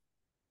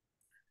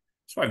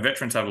 That's why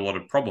veterans have a lot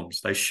of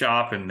problems. They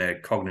sharpen their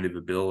cognitive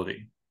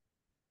ability,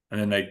 and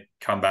then they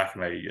come back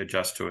and they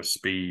adjust to a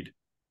speed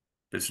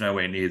that's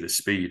nowhere near the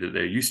speed that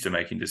they're used to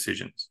making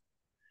decisions.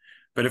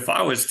 But if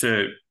I was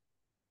to,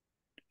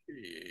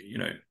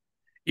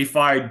 if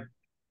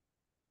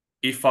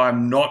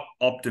I'm not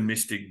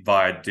optimistic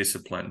via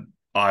discipline,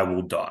 I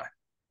will die.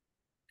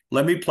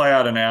 Let me play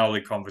out an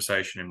hourly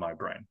conversation in my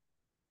brain.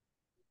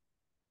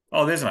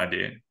 Oh, there's an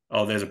idea.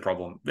 Oh, there's a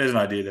problem. There's an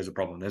idea. There's a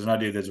problem. There's an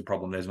idea. There's a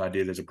problem. There's an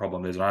idea. There's a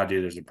problem. There's an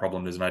idea. There's a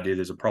problem. There's an idea.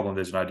 There's a problem.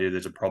 There's an idea.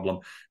 There's a problem.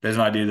 There's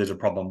an idea. There's a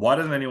problem. Why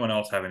doesn't anyone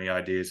else have any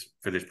ideas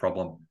for this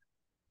problem?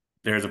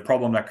 There is a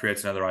problem that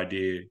creates another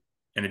idea,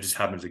 and it just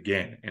happens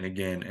again and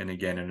again and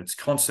again, and it's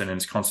constant and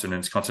it's constant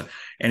and it's constant.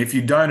 And if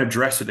you don't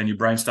address it, then your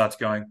brain starts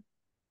going,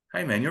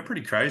 "Hey, man, you're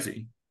pretty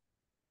crazy.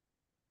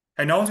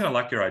 Hey, no one's going to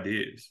like your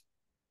ideas.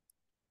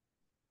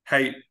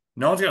 Hey,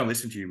 no one's going to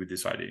listen to you with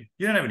this idea.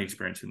 You don't have any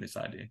experience in this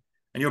idea."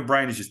 And your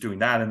brain is just doing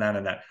that and that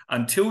and that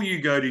until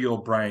you go to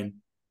your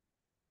brain,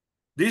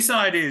 this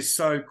idea is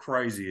so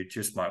crazy, it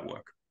just might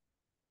work.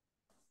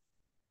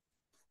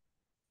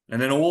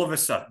 And then all of a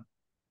sudden,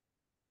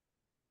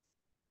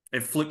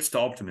 it flips to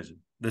optimism,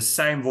 the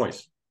same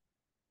voice.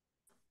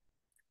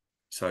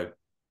 So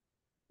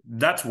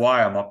that's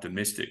why I'm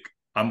optimistic.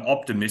 I'm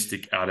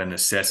optimistic out of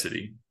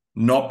necessity,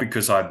 not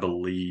because I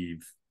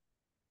believe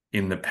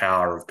in the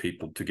power of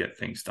people to get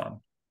things done.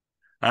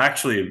 I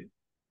actually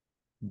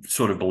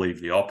sort of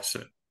believe the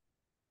opposite,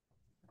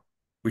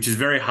 which is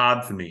very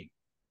hard for me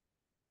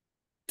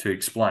to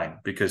explain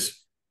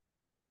because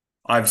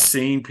I've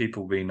seen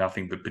people be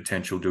nothing but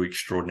potential do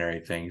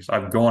extraordinary things.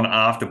 I've gone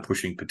after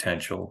pushing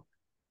potential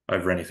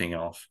over anything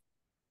else,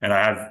 and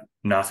I have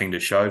nothing to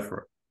show for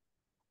it.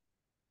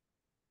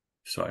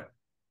 So,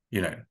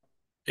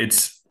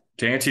 it's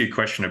to answer your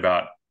question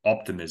about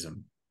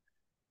optimism.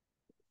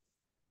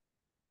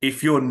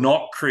 If you're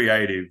not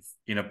creative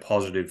in a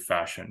positive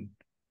fashion,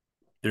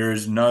 there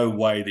is no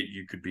way that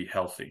you could be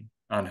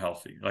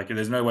unhealthy. Like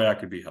there's no way I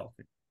could be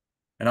healthy.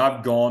 And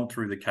I've gone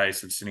through the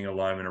case of sitting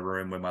alone in a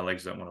room where my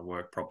legs don't want to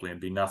work properly and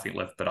be nothing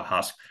left but a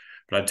husk.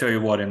 But I tell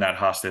you what, in that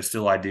husk, there's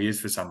still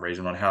ideas for some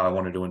reason on how I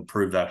wanted to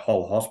improve that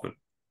whole hospital.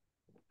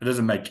 It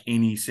doesn't make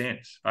any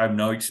sense. I have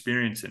no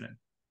experience in it.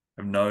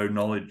 I have no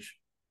knowledge.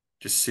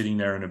 Just sitting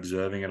there and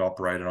observing it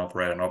operate and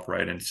operate and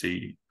operate and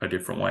see a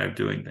different way of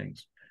doing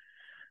things.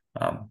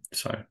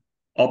 So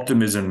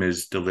optimism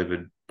is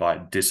delivered by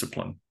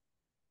discipline.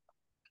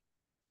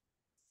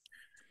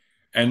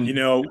 And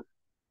go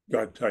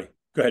ahead.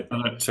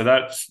 So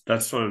that's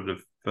sort of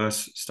the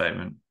first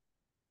statement.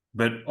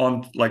 But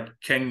on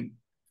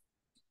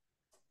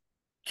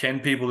can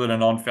people that are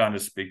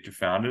non-founders speak to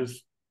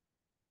founders?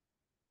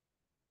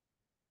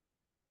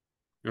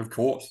 Of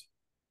course.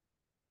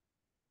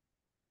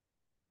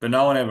 But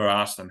no one ever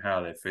asks them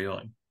how they're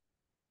feeling.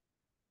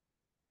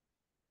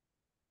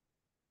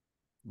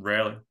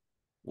 Rarely.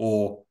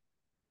 Or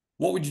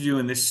what would you do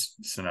in this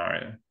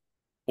scenario?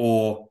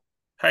 Or,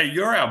 hey,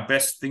 you're our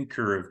best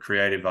thinker of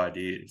creative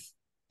ideas.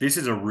 This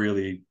is a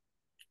really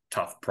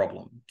tough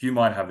problem. Do you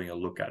mind having a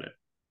look at it?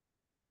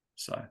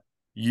 So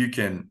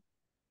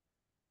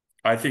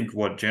I think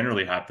what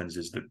generally happens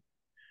is that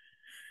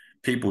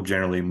people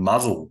generally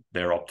muzzle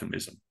their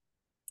optimism.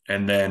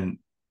 And then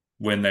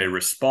when they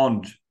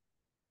respond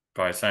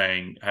by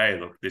saying, hey,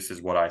 look, this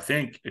is what I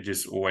think, it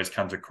just always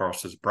comes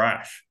across as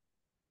brash.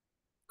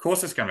 Of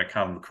course, it's going to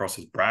come across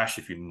as brash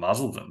if you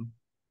muzzle them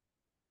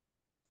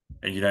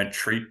and you don't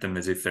treat them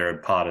as if they're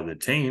a part of the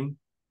team.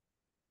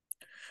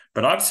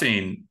 But I've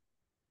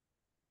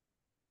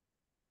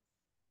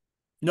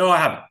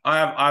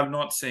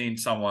not seen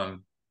someone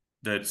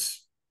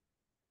that's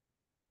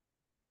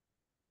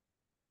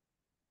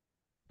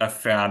a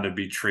founder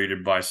be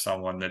treated by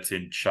someone that's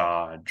in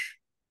charge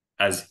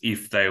as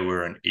if they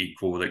were an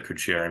equal that could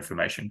share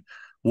information.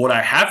 What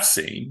I have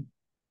seen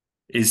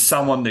is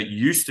someone that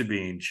used to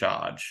be in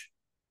charge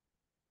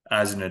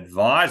as an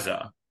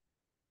advisor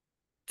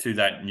to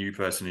that new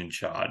person in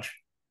charge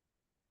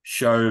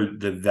show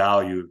the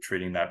value of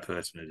treating that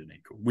person as an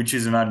equal, which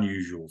is an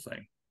unusual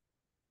thing.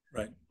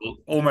 Right.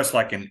 Almost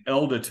like an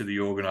elder to the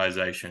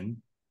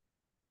organization.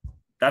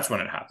 That's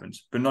when it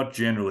happens, but not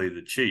generally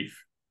the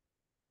chief.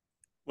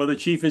 Well, the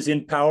chief is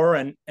in power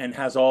and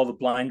has all the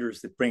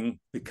blinders that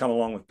come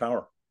along with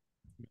power.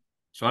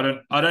 So I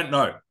don't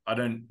know. I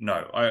don't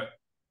know. I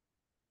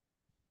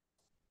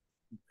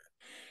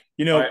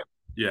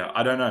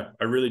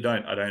really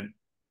don't.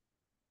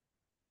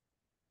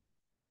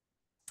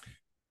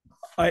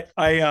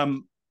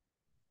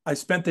 I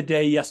spent the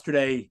day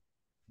yesterday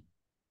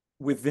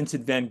with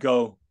Vincent van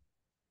Gogh.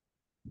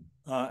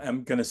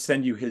 I'm going to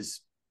send you his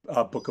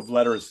book of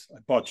letters. I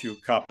bought you a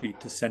copy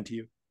to send to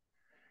you.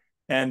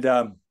 And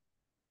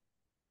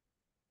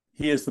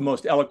he is the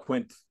most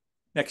eloquent,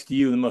 next to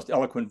you, the most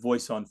eloquent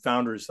voice on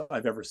founders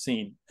I've ever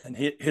seen. And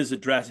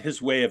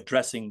his way of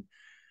dressing,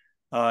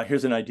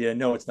 here's an idea,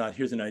 no, it's not.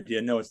 Here's an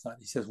idea, no, it's not.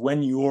 He says,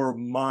 when your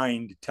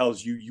mind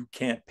tells you you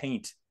can't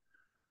paint,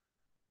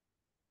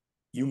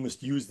 you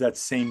must use that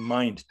same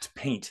mind to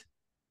paint.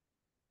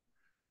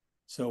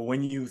 So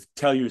when you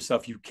tell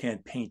yourself you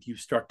can't paint, you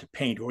start to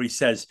paint. Or he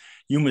says,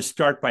 you must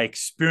start by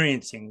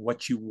experiencing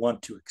what you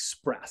want to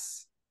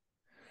express.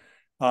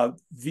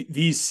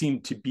 These seem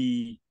to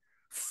be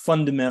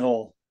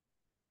fundamental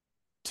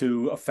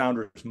to a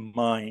founder's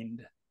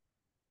mind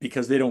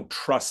because they don't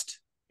trust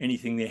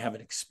anything they haven't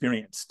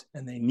experienced,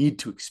 and they need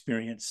to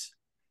experience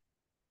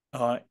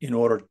in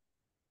order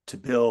to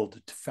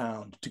build, to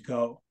found, to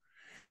go.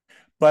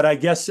 But I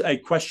guess a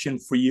question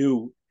for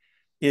you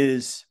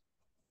is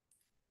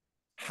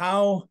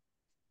how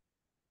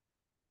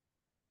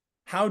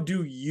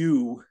do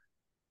you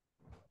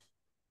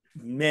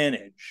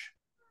manage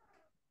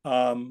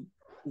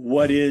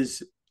what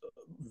is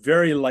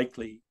very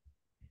likely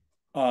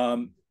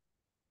a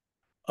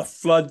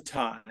flood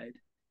tide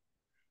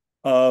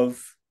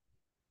of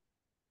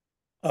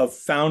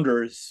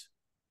founders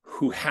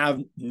who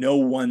have no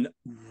one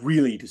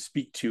really to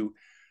speak to,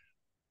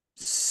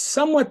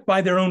 somewhat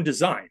by their own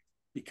design,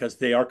 because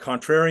they are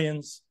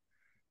contrarians,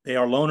 they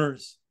are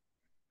loners,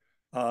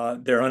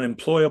 they're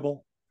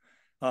unemployable.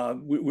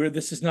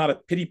 This is not a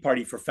pity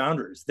party for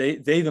founders.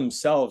 They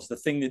themselves, the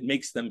thing that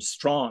makes them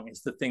strong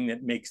is the thing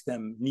that makes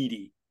them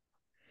needy.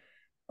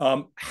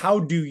 How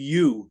do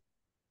you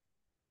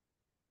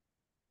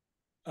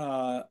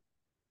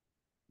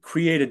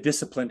create a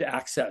disciplined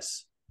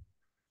access?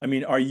 I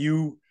mean, are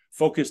you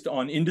focused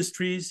on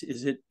industries?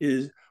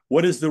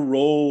 What is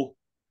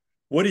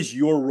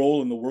your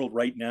role in the world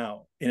right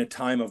now in a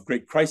time of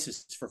great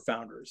crisis for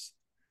founders?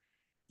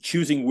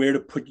 Choosing where to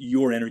put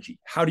your energy.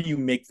 How do you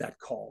make that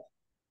call?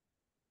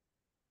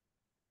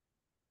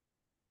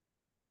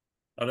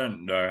 I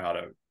don't know how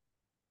to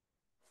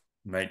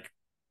make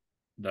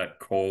that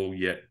call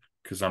yet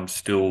because I'm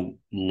still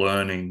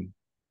learning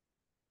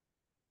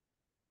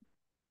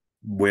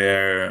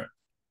where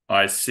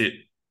I sit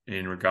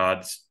in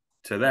regards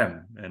to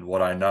them and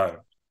what I know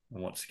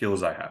and what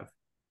skills I have.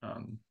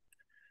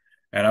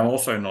 And I'm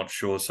also not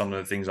sure some of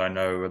the things I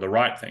know are the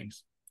right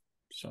things.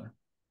 So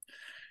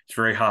it's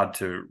very hard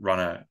to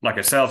like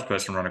a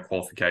salesperson, run a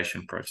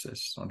qualification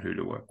process on who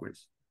to work with.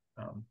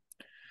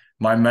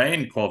 My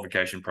main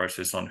qualification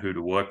process on who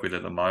to work with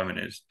at the moment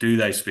is, do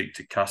they speak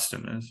to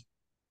customers?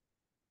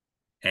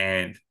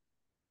 And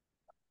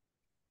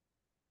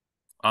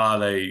are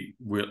they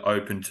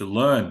open to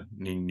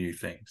learning new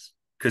things?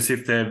 Because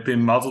if they've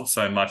been muzzled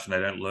so much and they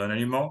don't learn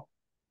anymore,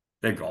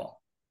 they're gone.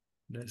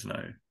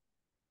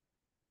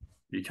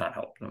 You can't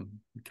help them.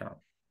 You can't.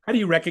 How do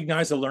you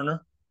recognize a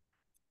learner?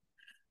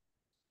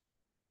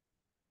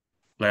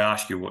 They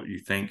ask you what you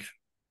think.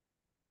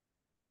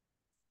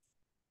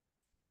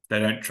 They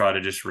don't try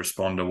to just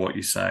respond to what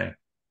you say.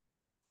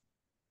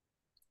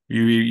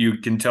 You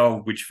can tell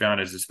which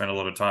founders have spent a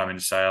lot of time in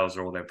sales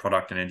or their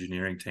product and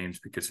engineering teams,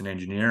 because in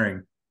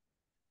engineering,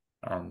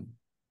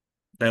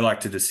 they like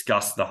to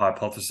discuss the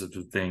hypothesis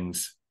of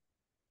things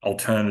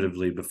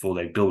alternatively before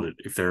they build it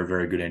if they're a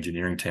very good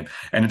engineering team.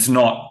 And it's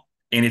not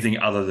anything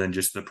other than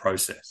just the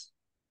process.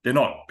 They're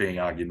not being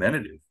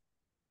argumentative.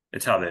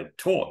 It's how they're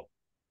taught.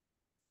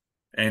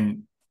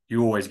 And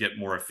you always get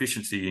more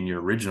efficiency in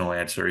your original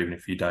answer, even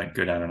if you don't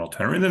go down an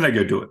alternative, and then they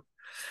go do it.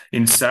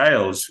 In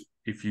sales,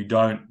 if you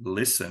don't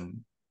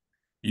listen,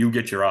 you'll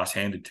get your ass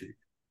handed to you.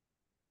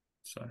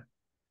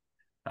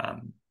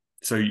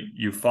 So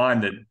you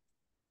find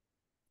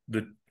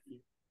that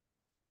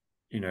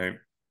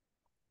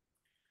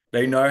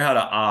they know how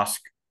to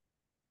ask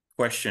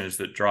questions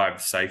that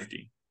drive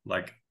safety.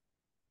 Like,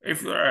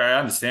 if I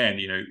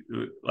understand,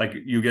 like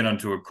you get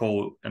onto a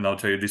call and they'll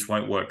tell you this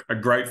won't work. A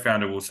great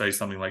founder will say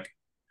something like,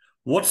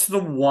 what's the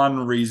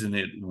one reason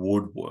it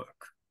would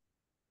work?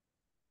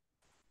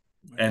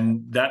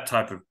 And that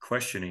type of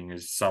questioning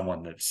is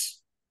someone that's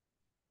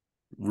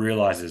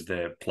realizes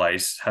their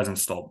place, hasn't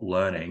stopped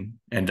learning,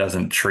 and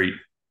doesn't treat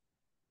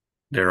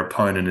their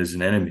opponent as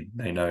an enemy.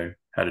 They know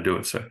how to do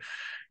it. So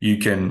you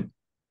can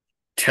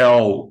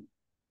tell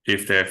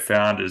if their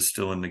founder's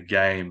still in the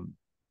game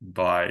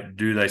by,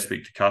 do they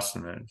speak to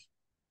customers?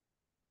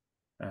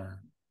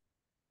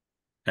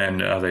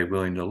 And are they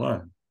willing to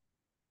learn?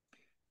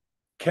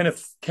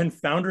 Can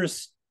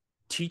founders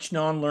teach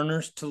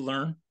non-learners to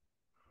learn?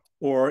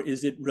 Or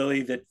is it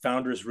really that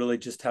founders really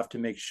just have to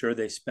make sure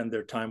they spend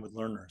their time with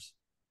learners?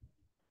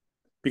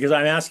 Because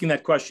I'm asking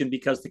that question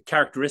because the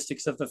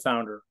characteristics of the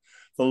founder,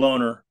 the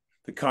loner,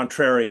 the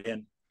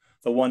contrarian,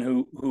 the one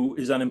who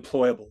is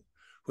unemployable,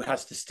 who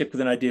has to stick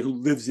with an idea, who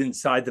lives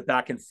inside the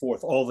back and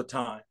forth all the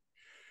time,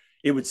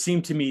 it would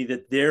seem to me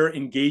that their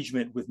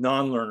engagement with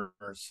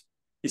non-learners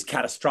is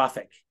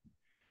catastrophic.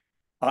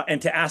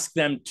 And to ask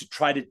them to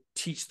try to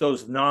teach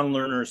those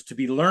non-learners to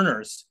be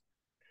learners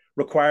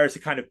requires a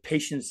kind of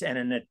patience and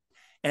an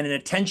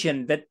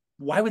attention that,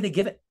 why would they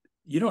give it?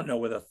 You don't know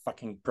whether a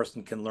fucking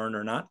person can learn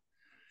or not.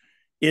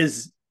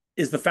 Is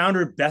the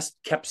founder best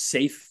kept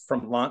safe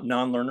from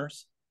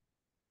non-learners?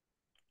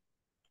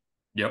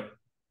 Yep.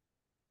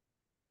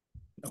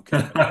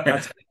 Okay.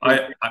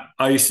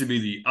 I used to be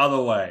the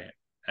other way,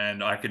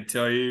 and I can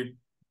tell you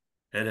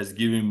it has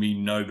given me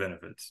no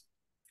benefits.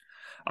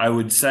 I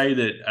would say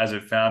that as a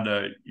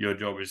founder, your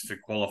job is to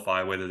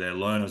qualify whether they're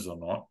learners or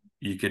not.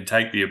 You can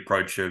take the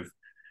approach of,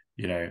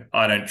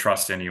 I don't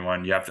trust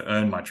anyone, you have to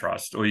earn my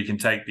trust. Or you can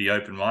take the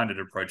open-minded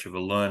approach of a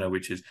learner,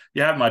 which is,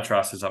 you have my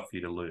trust, it's up for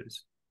you to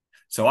lose.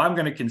 So I'm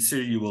going to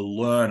consider you a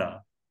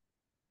learner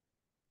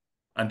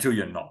until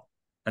you're not,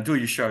 until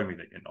you show me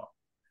that you're not.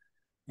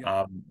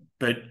 Yeah.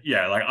 But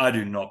yeah, like I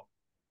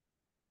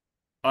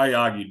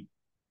argued,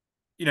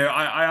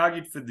 I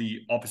argued for the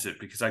opposite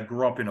because I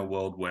grew up in a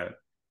world where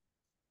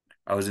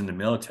I was in the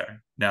military.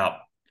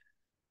 Now,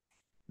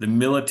 the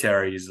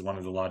military is one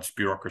of the largest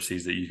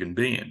bureaucracies that you can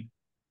be in,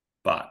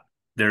 but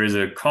there is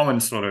a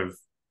common sort of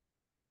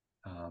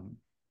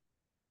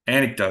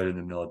anecdote in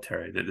the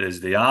military that there's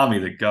the army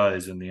that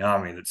goes and the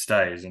army that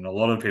stays, and a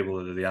lot of people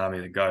that are the army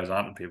that goes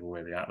aren't the people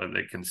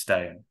that can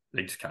stay, and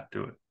they just can't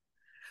do it.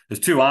 There's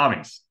two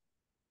armies,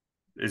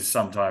 is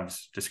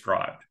sometimes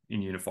described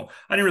in uniform.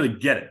 I didn't really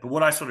get it, but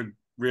what I sort of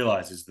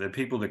realized is the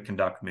people that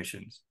conduct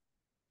missions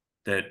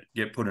that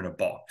get put in a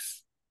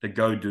box, that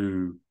go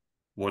do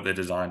what they're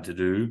designed to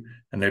do,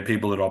 and they're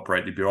people that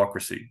operate the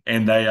bureaucracy,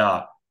 and they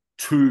are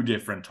two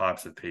different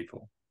types of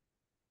people.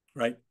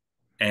 Right.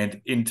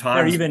 And in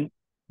times of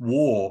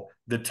war,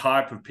 the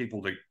type of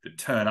people that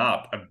turn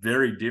up are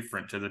very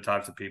different to the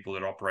types of people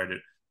that operate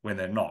it when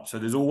they're not. So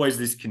there's always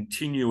this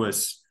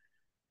continuous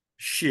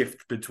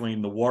shift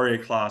between the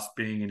warrior class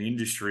being an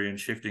industry and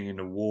shifting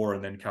into war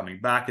and then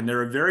coming back. And there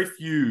are very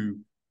few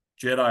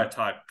Jedi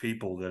type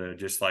people that are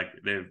just like,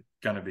 they're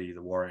going to be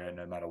the warrior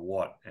no matter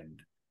what. And,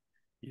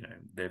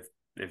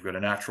 they've got a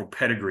natural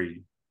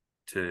pedigree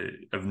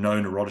of no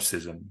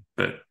neuroticism.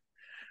 But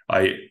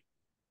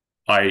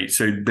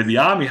but the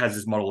army has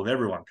this model of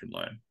everyone can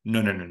learn.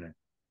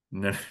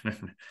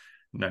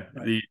 No.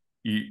 Right.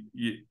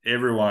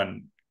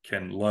 Everyone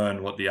can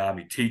learn what the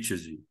army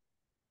teaches you.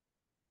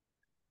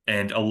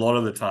 And a lot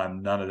of the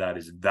time, none of that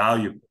is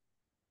valuable.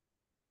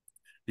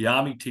 The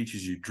army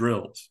teaches you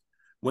drills.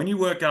 When you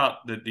work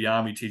out that the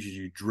army teaches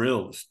you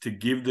drills to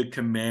give the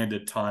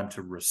commander time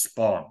to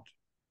respond,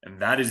 and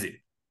that is it.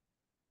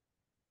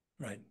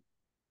 Right.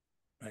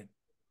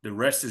 The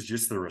rest is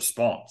just the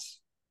response.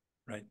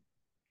 Right.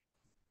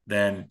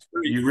 Then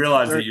you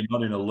realize that you're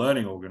not in a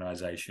learning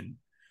organization.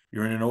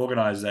 You're in an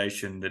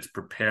organization that's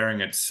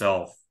preparing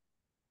itself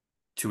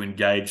to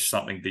engage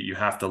something that you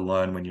have to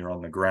learn when you're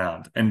on the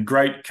ground. And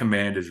great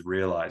commanders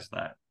realize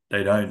that.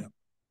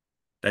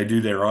 They do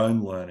their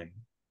own learning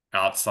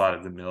outside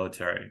of the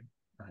military.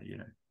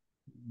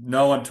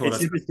 No one taught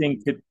us. It's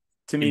interesting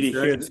to me to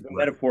hear the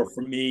metaphor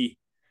from me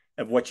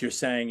of what you're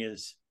saying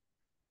is,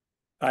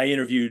 I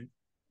interviewed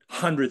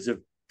hundreds of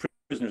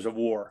prisoners of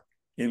war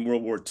in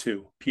World War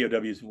II,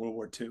 POWs in World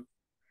War II.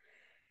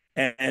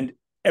 And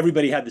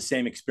everybody had the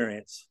same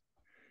experience,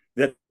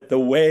 that the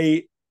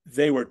way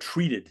they were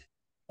treated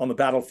on the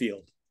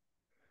battlefield,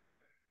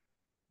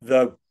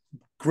 the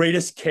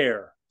greatest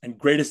care and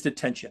greatest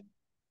attention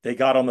they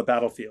got on the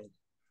battlefield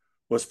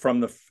was from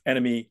the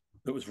enemy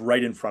that was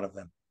right in front of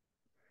them.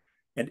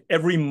 And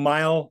every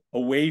mile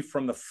away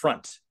from the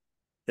front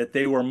that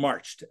they were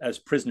marched as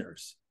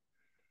prisoners,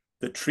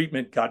 the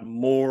treatment got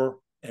more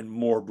and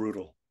more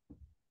brutal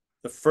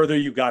the further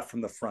you got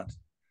from the front.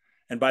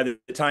 And by the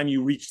time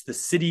you reached the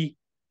city,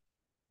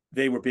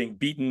 they were being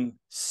beaten,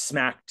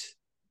 smacked,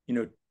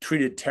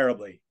 treated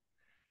terribly,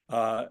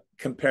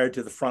 compared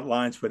to the front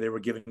lines where they were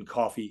given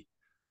coffee,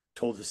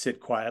 told to sit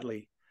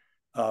quietly.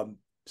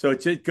 So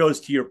it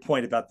goes to your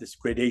point about this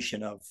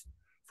gradation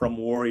from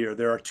warrior.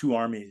 There are two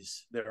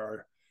armies.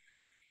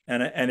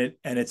 And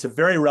it's a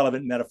very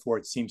relevant metaphor,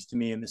 it seems to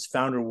me, in this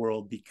founder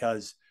world,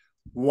 because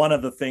one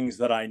of the things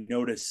that I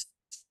notice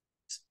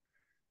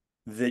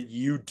that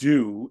you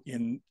do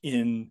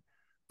in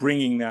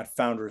bringing that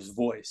founder's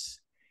voice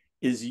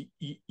is,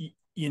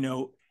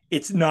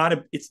 it's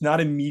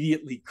not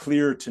immediately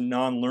clear to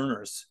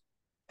non-learners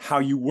how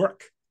you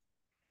work.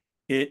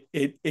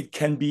 It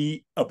can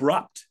be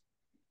abrupt.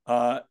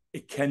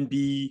 It can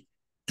be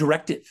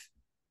directive.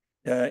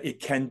 It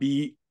can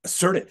be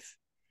assertive.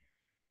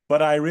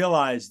 But I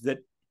realized that,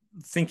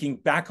 thinking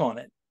back on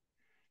it,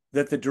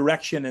 that the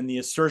direction and the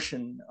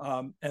assertion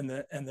and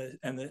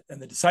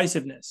the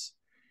decisiveness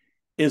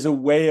is a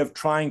way of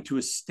trying to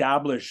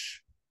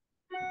establish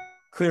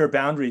clear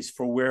boundaries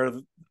for where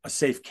a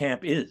safe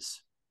camp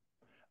is.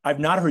 I've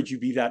not heard you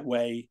be that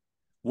way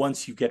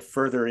once you get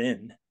further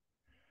in.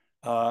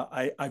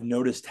 I've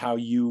noticed how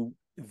you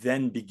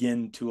then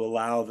begin to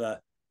allow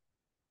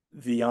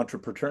the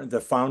entrepreneur, the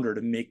founder,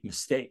 to make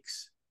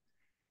mistakes.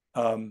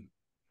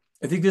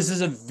 I think this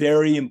is a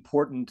very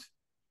important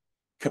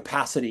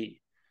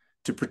capacity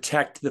to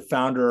protect the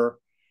founder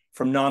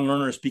from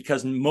non-learners,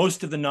 because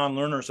most of the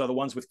non-learners are the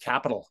ones with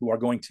capital who are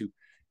going to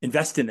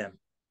invest in them.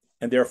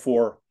 And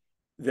therefore,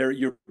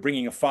 you're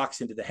bringing a fox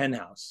into the hen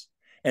house.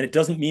 And it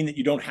doesn't mean that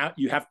you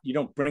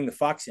don't bring the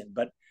fox in,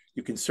 but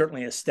you can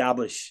certainly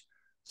establish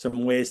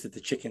some ways that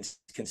the chickens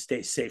can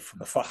stay safe from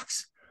the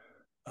fox.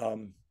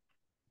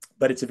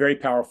 But it's a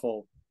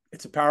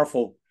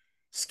powerful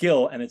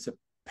skill, and it's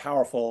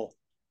powerful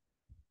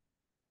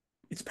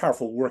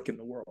work in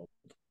the world.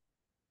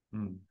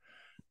 Mm.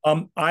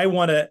 I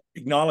want to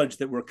acknowledge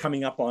that we're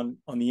coming up on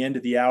the end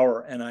of the hour,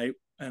 and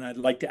I'd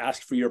like to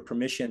ask for your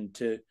permission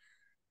to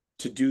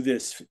do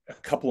this a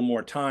couple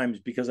more times,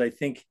 because I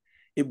think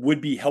it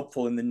would be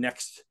helpful in the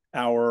next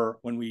hour,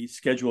 when we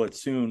schedule it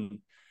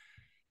soon,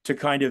 to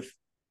kind of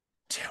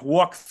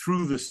walk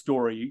through the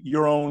story,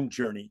 your own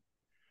journey,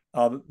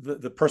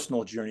 the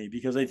personal journey,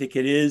 because I think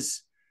it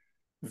is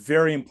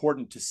very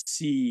important to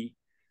see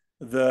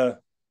the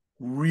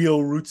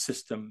real root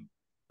system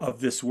of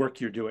this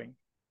work you're doing,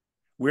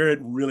 where it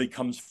really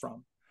comes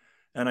from.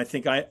 And I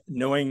think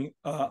knowing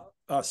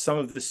some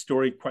of this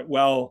story quite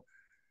well,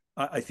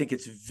 I think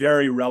it's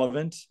very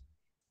relevant,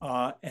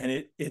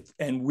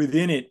 and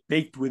within it,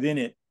 baked within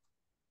it,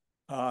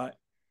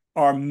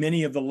 are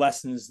many of the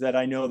lessons that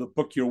I know the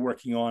book you're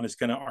working on is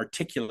going to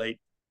articulate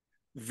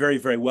very,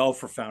 very well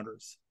for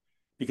founders.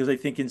 Because I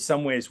think in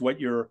some ways what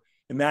you're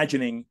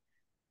imagining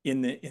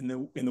in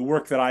the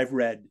work that I've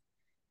read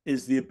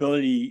is the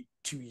ability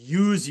to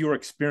use your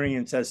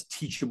experience as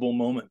teachable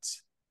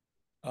moments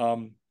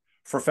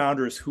for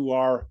founders who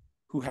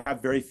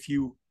have very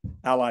few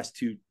allies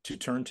to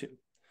turn to.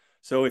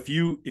 So if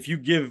you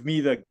give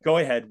me the go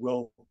ahead,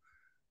 we'll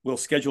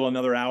schedule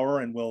another hour,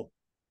 and we'll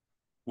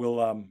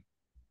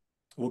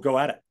go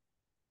at it.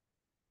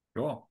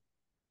 Sure.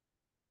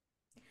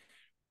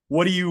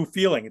 What are you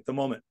feeling at the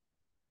moment?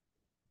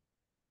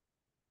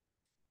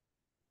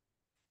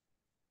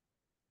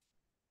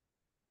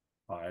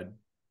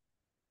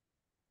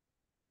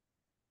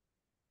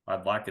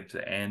 I'd like it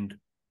to end.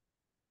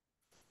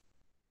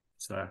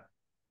 So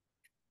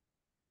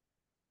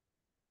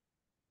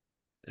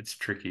it's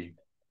tricky.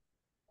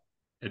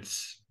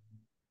 It's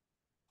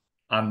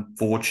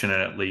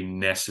unfortunately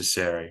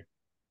necessary,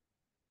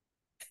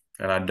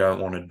 and I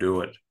don't want to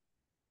do it.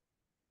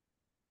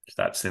 It's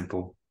that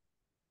simple.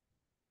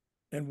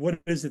 And what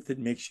is it that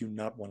makes you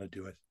not want to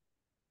do it?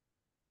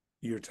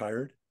 You're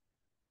tired?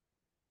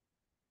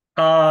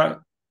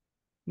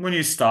 When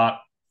you start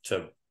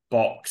to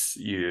box,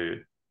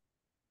 the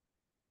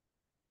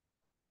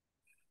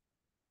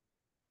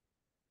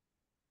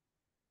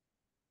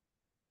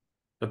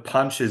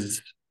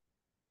punches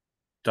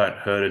don't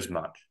hurt as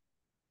much.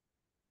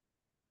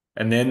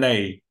 And then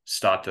they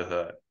start to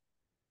hurt.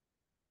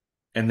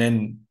 And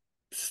then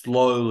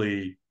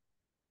slowly,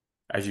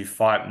 as you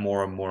fight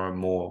more and more and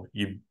more,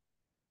 you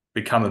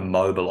become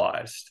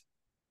immobilized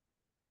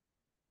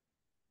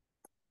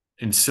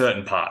in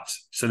certain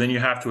parts. So then you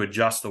have to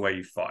adjust the way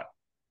you fight.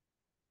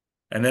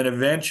 And then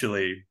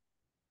eventually,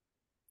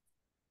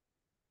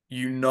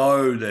 you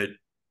know that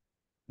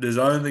there's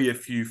only a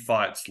few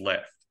fights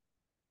left.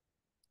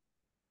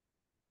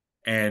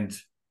 And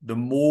the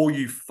more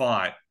you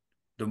fight,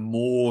 the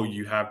more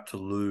you have to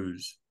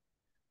lose,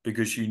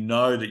 because you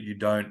know that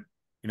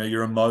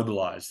you're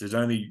immobilized.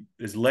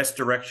 There's less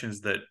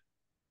directions,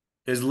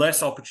 there's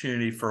less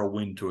opportunity for a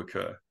win to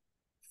occur.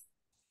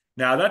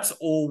 Now, that's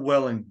all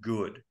well and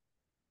good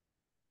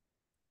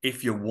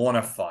if you want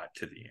to fight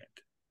to the end.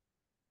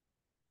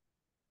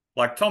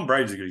 Like Tom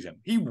Brady's a good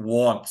example. He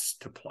wants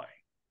to play.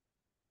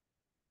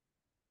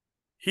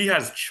 He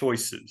has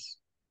choices.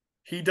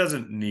 He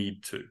doesn't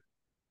need to.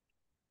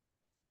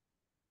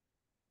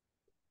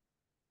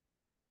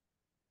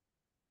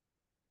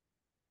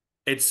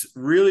 It's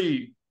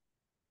really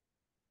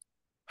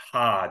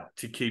hard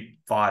to keep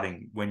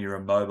fighting when you're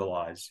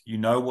immobilized. You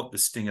know what the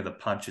sting of the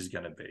punch is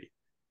going to be,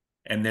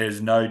 and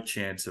there's no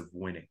chance of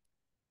winning.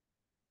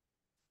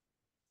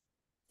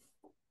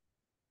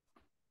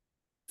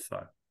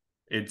 So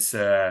it's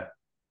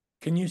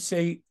can you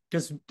say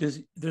does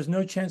there's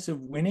no chance of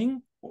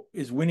winning?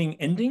 Is winning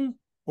ending?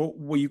 Or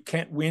well, you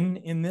can't win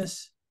in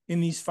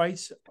these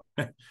fights?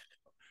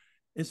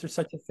 Is there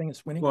such a thing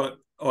as winning? Well,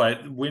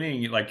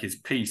 winning like is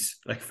peace.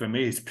 Like for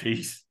me, it's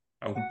peace.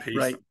 I want peace.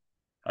 Right.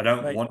 I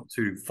don't want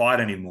to fight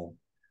anymore.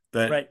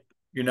 But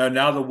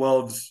now the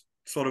world's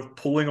sort of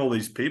pulling all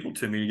these people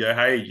to me to go,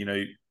 hey,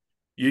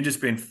 you've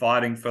just been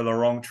fighting for the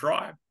wrong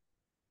tribe.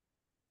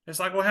 It's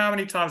like, well, how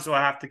many times do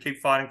I have to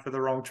keep fighting for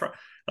the wrong tribe?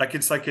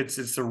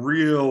 It's a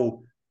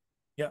real.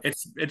 Yeah.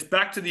 It's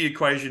back to the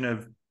equation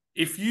of,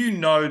 if you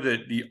know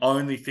that the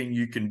only thing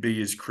you can be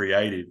is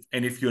creative,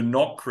 and if you're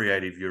not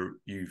creative,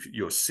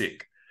 you're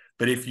sick.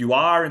 But if you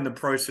are in the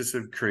process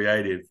of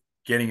creative,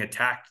 getting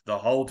attacked the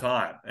whole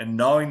time and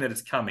knowing that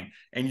it's coming,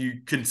 and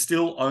you can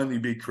still only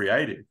be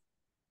creative,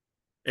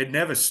 it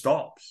never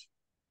stops.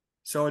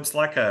 So it's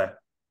like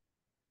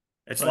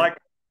like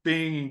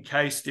being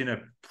encased in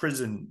a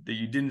prison that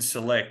you didn't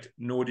select,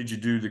 nor did you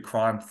do the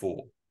crime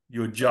for.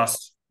 You're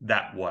just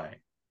that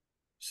way.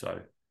 So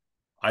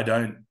I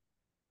don't.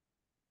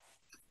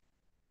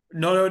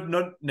 Never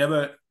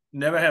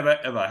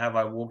have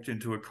I walked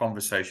into a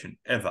conversation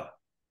ever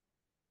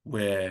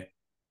where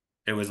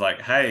it was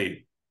like,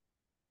 hey,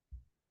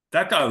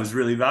 that guy was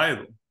really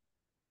valuable.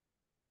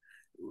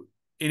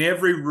 In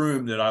every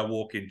room that I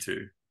walk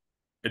into,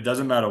 it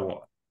doesn't matter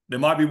what. There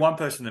might be one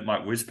person that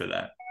might whisper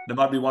that. There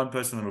might be one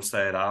person that will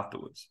say it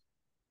afterwards.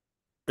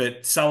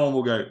 But someone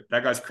will go,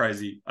 that guy's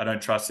crazy. I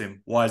don't trust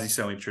him. Why is he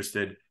so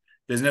interested?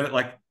 There's never,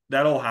 like,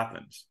 that all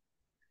happens.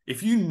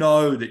 If you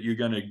know that you're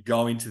going to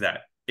go into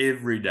that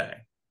every day,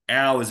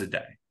 hours a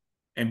day,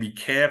 and be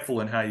careful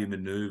in how you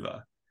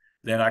maneuver,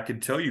 then I can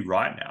tell you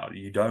right now,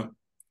 you don't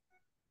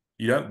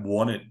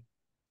want it.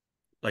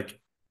 Like,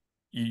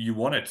 you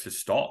want it to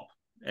stop.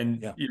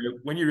 And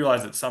when you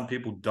realize that some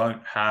people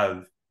don't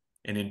have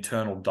an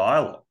internal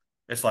dialogue,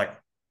 it's like,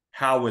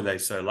 how were they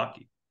so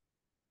lucky?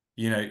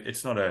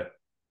 It's not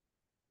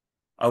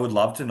I would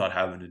love to not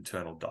have an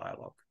internal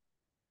dialogue.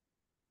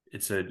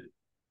 It's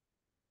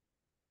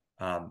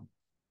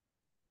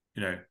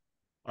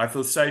I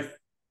feel safe.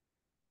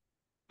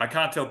 I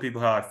can't tell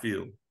people how I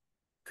feel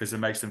because it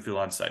makes them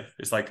feel unsafe.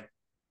 It's like,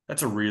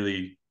 that's a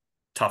really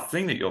tough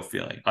thing that you're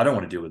feeling. I don't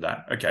want to deal with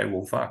that. Okay,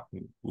 well, fuck.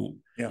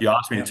 You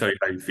asked me to tell you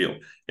how you feel.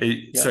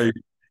 So,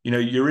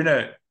 you're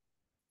in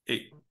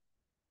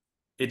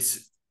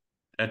it's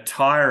a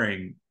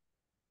tiring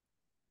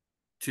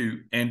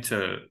to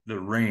enter the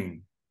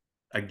ring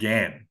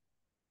again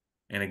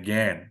and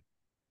again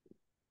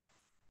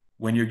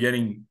when you're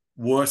getting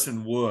worse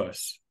and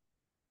worse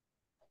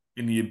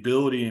in the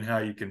ability and how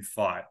you can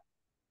fight.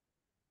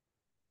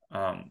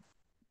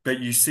 But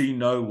you see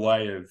no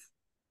way of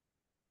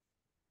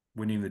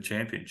winning the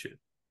championship.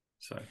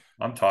 So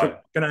I'm tired.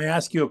 Can I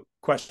ask you a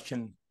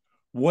question?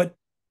 What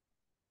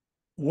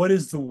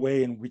is the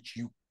way in which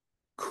you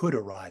could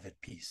arrive at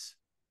peace?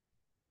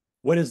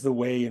 What is the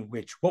way in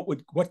which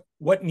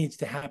what needs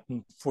to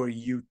happen for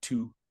you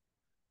to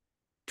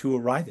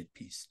arrive at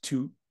peace,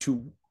 to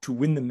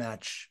win the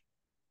match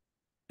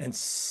and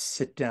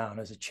sit down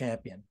as a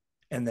champion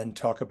and then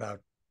talk about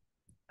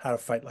how to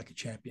fight like a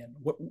champion?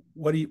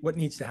 What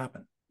needs to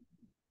happen?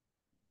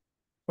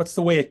 What's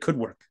the way it could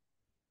work?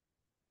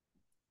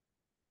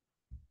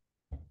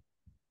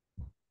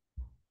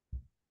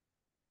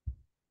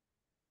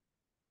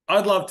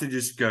 I'd love to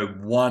just go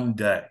one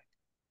day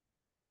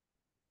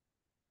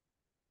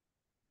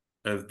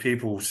of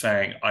people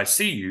saying, I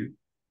see you.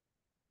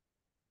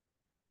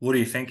 What are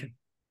you thinking?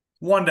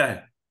 One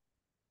day.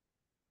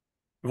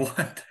 One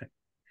day.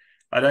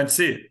 I don't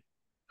see it.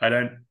 I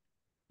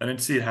don't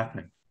see it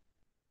happening.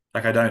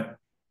 Like, I don't.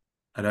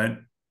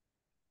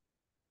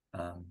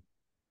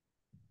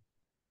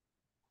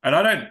 And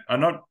I'm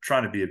not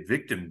trying to be a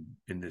victim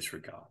in this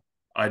regard.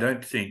 I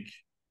don't think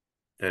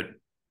that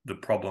the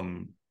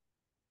problem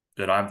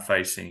that I'm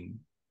facing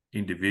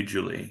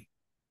individually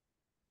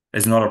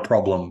is not a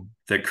problem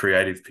that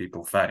creative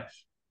people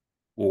face,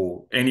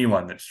 or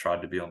anyone that's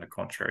tried to be on the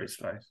contrary's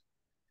face.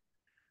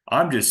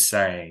 I'm just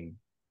saying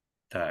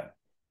that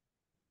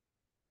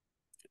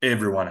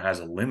everyone has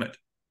a limit,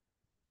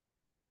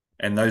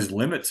 and those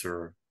limits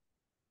are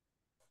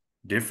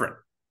different.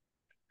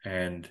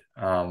 And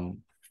do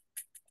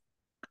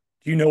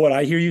you know what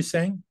I hear you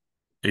saying?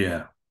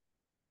 Yeah,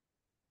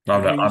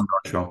 I'm not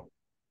sure.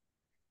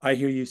 I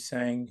hear you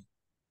saying,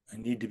 I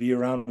need to be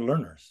around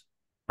learners.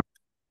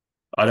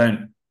 I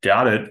don't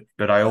doubt it,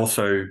 but I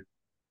also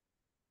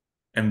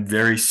am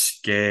very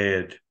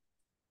scared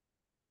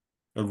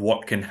of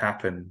what can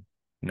happen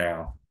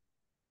now,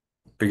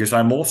 because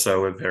I'm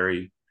also a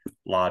very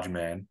large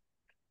man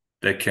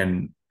that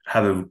can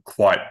have a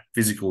quite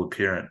physical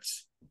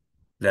appearance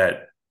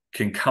that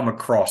can come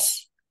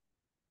across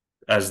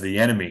as the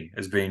enemy,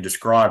 as being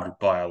described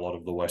by a lot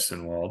of the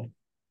Western world.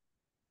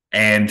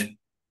 And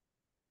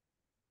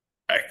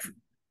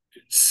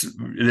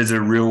there's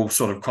a real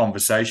sort of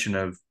conversation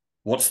of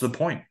what's the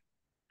point?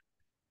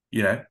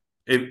 You know,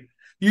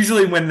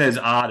 usually when there's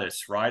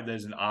artists, right?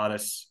 There's an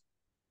artist,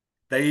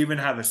 they even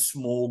have a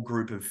small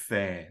group of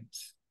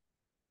fans,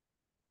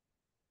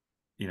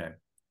 you know,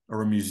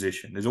 or a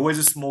musician. There's always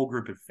a small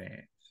group of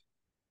fans.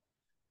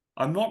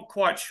 I'm not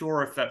quite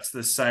sure if that's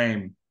the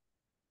same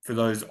for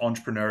those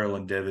entrepreneurial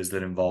endeavors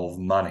that involve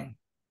money,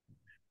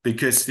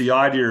 because the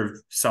idea of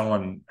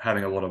someone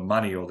having a lot of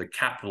money, or the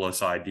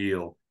capitalist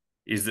ideal,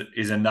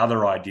 is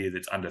another idea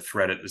that's under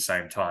threat at the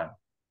same time.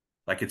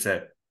 Like it's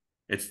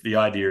the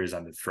idea is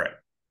under threat,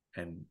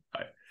 and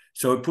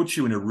so it puts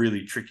you in a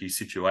really tricky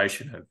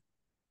situation of,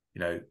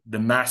 you know, the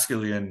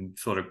masculine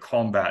sort of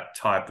combat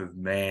type of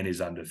man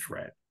is under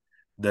threat,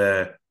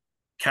 the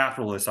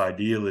capitalist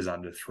ideal is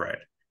under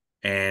threat,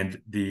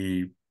 and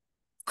the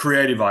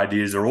creative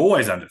ideas are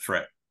always under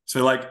threat.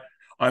 So like,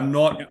 I'm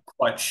not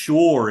quite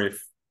sure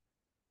if,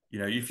 you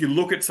know, if you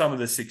look at some of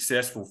the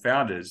successful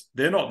founders,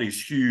 they're not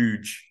these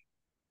huge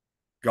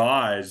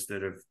guys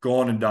that have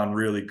gone and done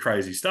really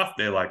crazy stuff.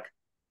 They're like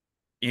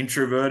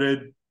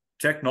introverted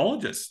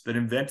technologists that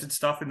invented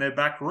stuff in their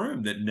back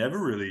room, that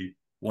never really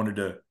wanted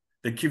to,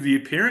 that give the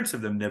appearance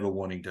of them never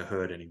wanting to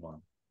hurt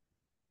anyone.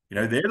 You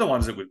know, they're the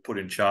ones that were put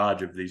in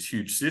charge of these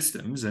huge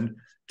systems, and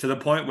to the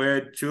point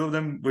where two of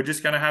them were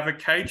just going to have a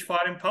cage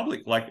fight in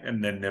public, like,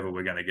 and then never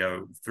were going to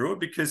go through it,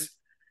 because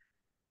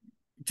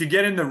to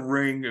get in the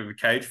ring of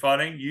cage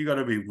fighting, you got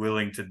to be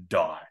willing to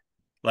die.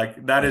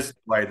 Like, that is the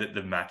way that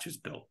the match is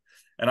built.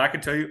 And I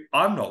can tell you,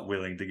 I'm not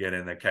willing to get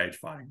in the cage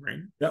fighting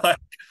ring. Yep.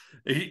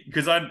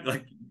 Because I'm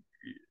like,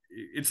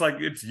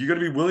 it's you got to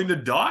be willing to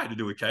die to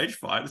do a cage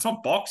fight. It's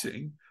not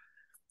boxing.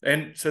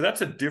 And so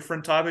that's a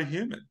different type of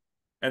human.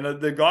 And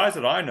the guys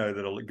that I know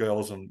that are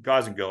guys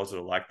and girls that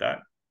are like that,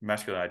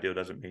 masculine ideal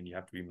doesn't mean you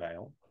have to be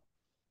male.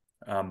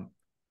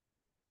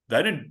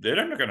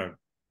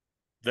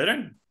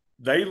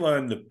 They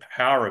learn the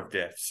power of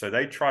death, so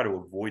they try to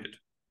avoid it.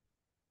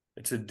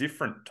 It's a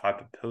different type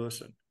of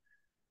person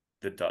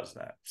that does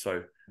that.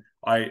 So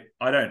I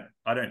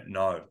don't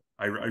know.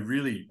 I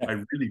really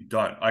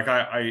don't. Like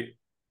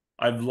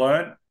I've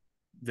learned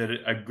that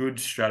a good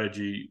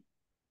strategy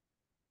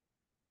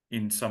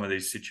in some of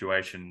these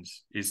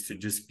situations is to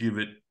just give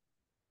it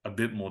a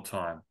bit more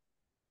time.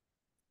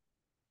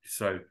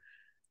 So,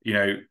 you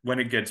know, when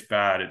it gets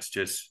bad, it's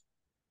just,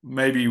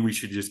 maybe we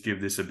should just give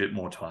this a bit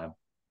more time.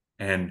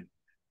 And,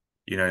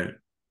 you know,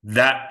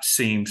 that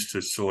seems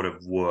to sort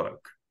of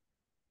work.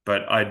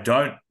 But I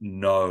don't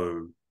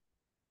know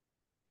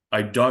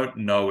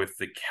if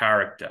the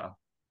character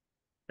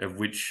of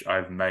which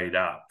I've made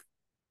up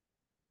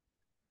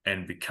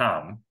and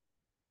become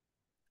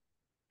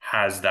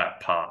has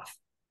that path.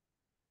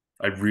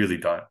 I really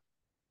don't.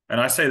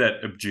 And I say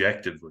that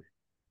objectively.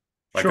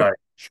 Like,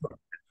 sure.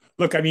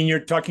 Look, I mean,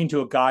 you're talking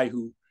to a guy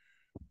who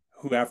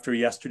after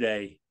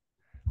yesterday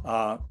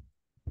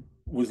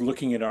was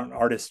looking at an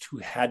artist who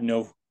had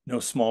no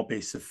small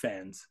base of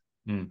fans,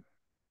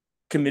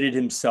 committed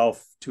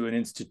himself to an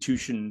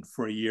institution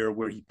for a year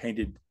where he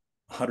painted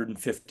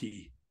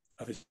 150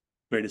 of his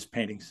greatest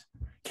paintings,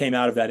 came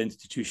out of that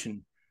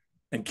institution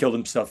and killed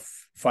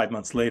himself 5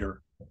 months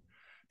later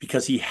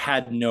because he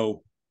had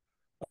no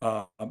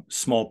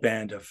small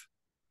band of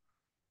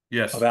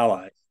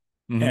allies.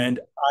 Mm-hmm. And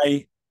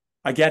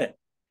I get it.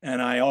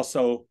 And I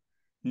also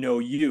know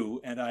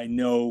you, and I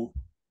know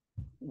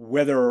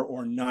whether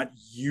or not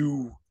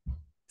you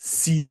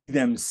see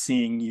them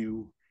seeing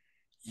you,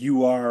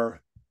 you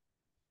are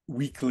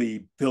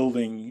weekly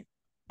building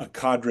a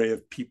cadre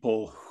of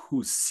people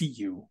who see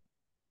you.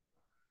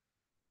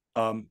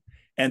 And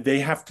they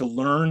have to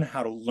learn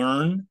how to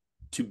learn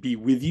to be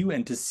with you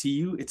and to see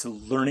you. It's a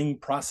learning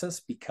process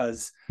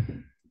because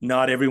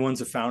not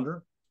everyone's a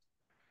founder.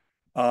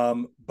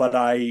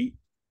 But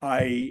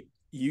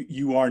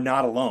you are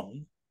not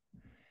alone.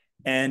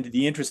 And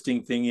the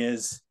interesting thing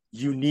is,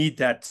 you need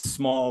that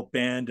small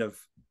band of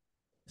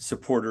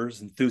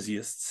supporters,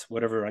 enthusiasts,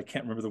 whatever. I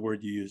can't remember the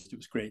word you used. It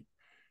was great.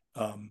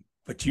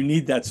 But you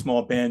need that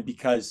small band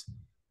because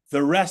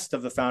the rest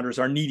of the founders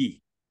are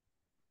needy.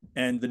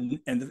 And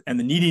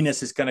the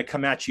neediness is going to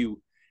come at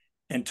you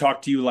and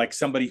talk to you like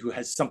somebody who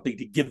has something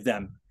to give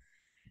them.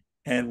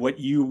 And what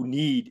you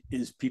need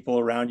is people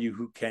around you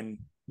who can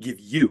give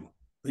you,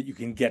 that you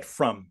can get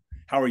from.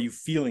 How are you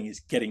feeling is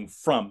getting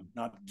from,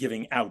 not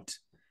giving out.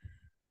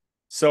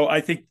 So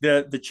I think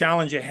the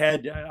challenge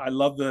ahead, I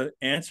love the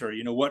answer.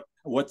 You know,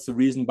 what's the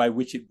reason by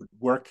which it would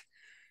work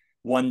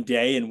one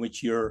day in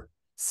which you're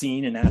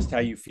seen and asked how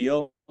you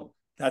feel?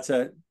 That's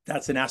an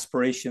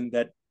aspiration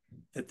that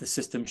the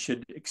system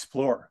should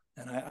explore.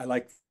 And I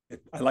like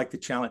I like the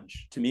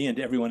challenge, to me and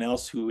to everyone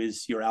else who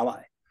is your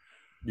ally.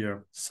 Yeah.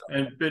 So,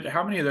 But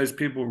how many of those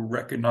people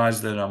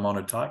recognize that I'm on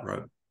a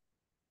tightrope?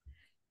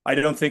 I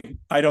don't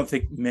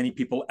think many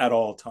people at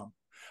all, Tom.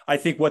 I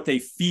think what they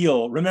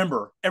feel,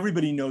 remember,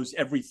 everybody knows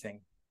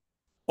everything.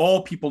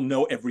 All people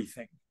know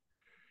everything.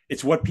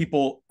 It's what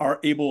people are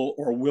able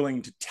or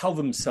willing to tell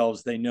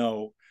themselves they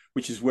know,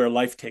 which is where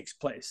life takes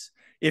place.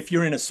 If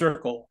you're in a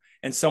circle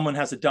and someone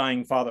has a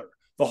dying father,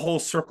 the whole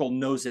circle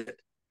knows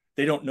it.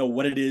 They don't know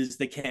what it is,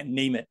 they can't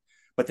name it,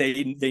 but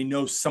they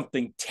know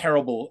something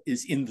terrible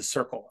is in the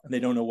circle and they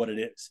don't know what it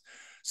is.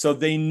 So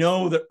they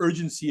know the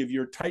urgency of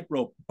your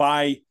tightrope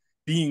by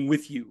being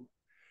with you,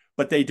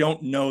 but they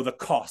don't know the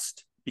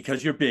cost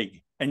because you're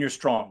big and you're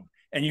strong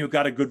and you've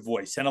got a good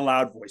voice and a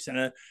loud voice and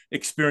an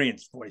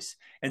experienced voice.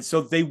 And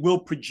so they will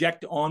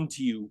project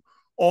onto you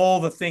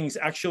all the things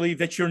actually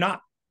that you're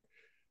not.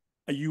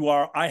 You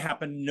are, I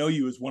happen to know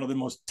you as one of the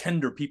most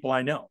tender people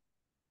I know.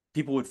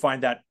 People would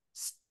find that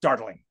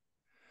startling.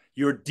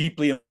 You're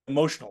deeply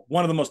emotional.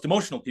 One of the most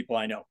emotional people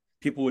I know.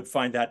 People would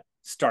find that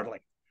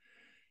startling.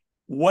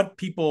 What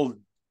people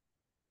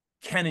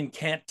can and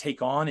can't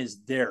take on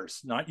is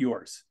theirs, not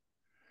yours.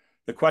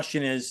 The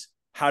question is,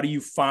 how do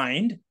you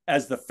find,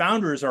 as the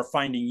founders are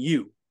finding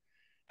you,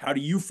 how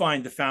do you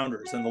find the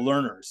founders and the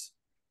learners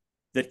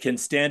that can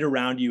stand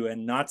around you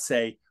and not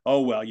say,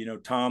 oh, well,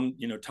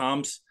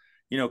 Tom's,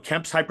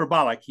 Kemp's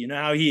hyperbolic, you know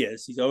how he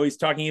is. He's always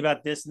talking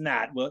about this and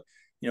that. Well,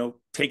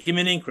 take him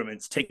in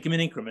increments,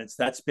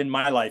 That's been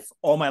my life,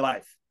 all my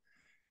life.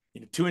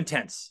 Too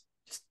intense,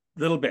 just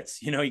little bits,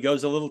 he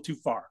goes a little too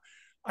far.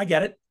 I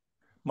get it.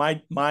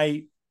 My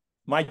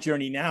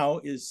journey now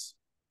is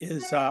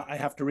I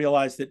have to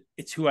realize that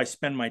it's who I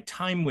spend my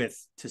time with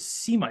to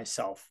see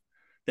myself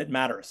that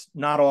matters,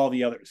 not all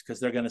the others, because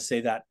they're going to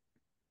say that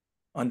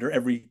under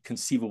every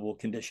conceivable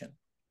condition.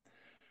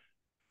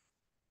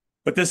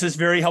 But this is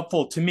very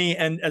helpful to me.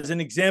 And as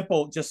an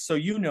example, just so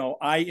you know,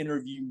 I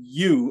interview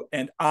you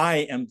and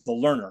I am the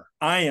learner.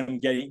 I am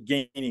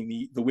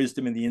gaining the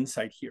wisdom and the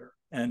insight here.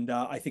 And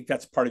I think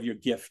that's part of your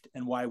gift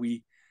and why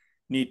we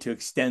need to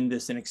extend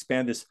this and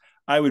expand this.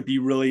 I would be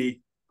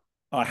really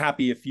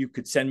happy if you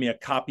could send me a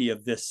copy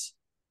of this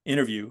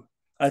interview.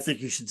 I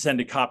think you should send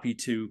a copy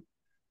to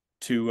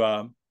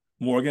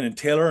Morgan and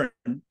Taylor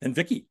and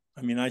Vicky.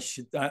 I mean, I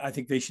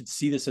think they should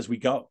see this as we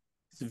go.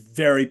 It's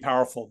very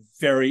powerful,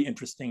 very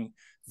interesting,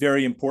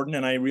 very important,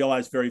 and I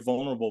realize very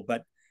vulnerable.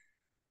 But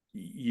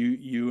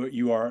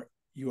you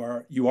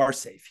are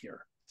safe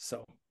here.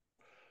 So,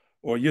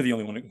 or you're the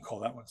only one who can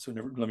call that one. So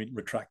let me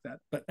retract that.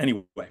 But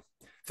anyway,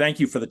 thank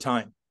you for the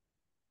time.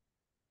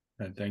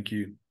 Thank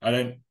you.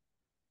 I'm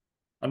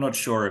not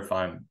sure if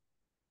I'm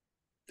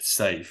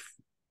safe.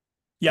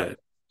 Yeah.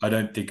 I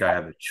don't think I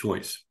have a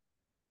choice.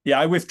 Yeah,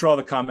 I withdraw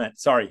the comment.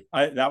 Sorry.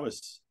 That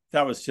was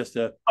just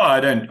a. Oh,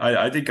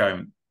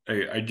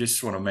 I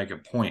just want to make a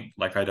point.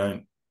 Like I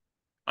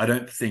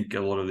don't think a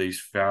lot of these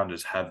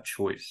founders have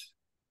choice.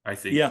 I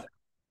think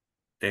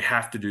they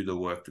have to do the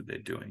work that they're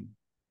doing.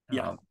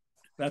 Yeah,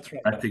 that's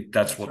right. I think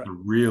that's what the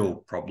real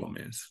problem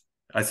is.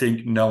 I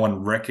think no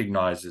one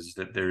recognizes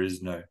that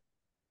there's no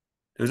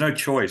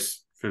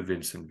choice for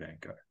Vincent van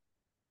Gogh.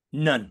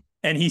 None.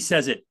 And he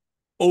says it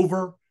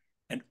over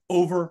and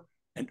over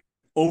and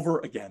over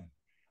again.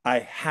 I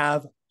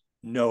have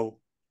no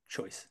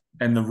choice.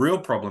 And the real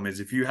problem is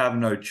if you have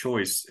no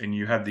choice and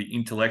you have the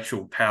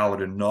intellectual power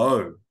to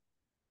know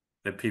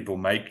that people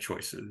make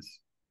choices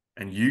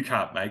and you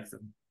can't make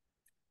them,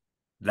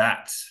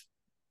 that's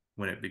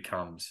when it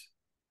becomes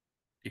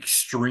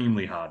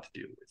extremely hard to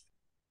deal with.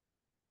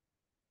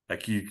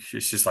 Like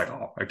it's just like,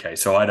 oh, okay,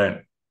 so I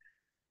don't,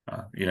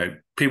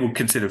 people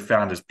consider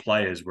founders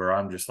players where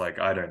I'm just like,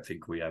 I don't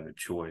think we have a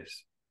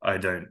choice. I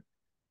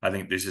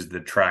think this is the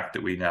track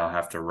that we now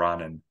have to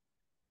run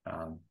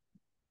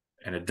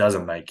and it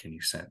doesn't make any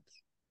sense.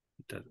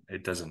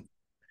 It doesn't.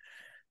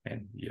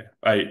 And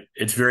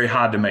it's very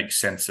hard to make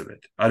sense of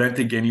it. I don't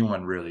think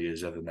anyone really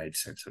has ever made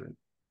sense of it.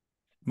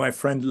 My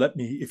friend,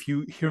 if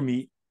you hear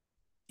me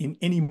in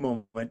any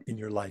moment in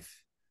your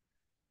life,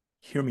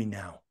 hear me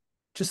now,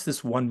 just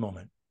this one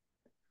moment.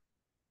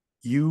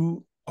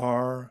 You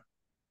are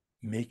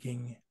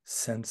making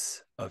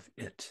sense of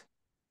it.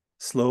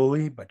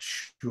 Slowly but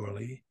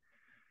surely,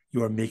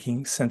 you are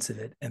making sense of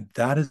it. And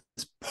that is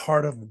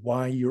part of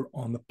why you're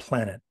on the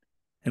planet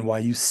and why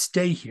you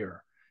stay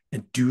here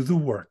and do the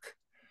work,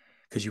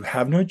 because you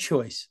have no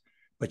choice,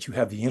 but you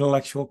have the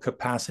intellectual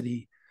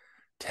capacity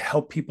to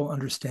help people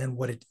understand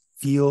what it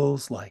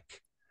feels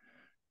like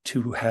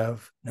to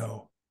have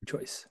no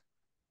choice.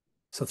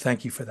 So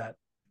thank you for that.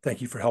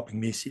 Thank you for helping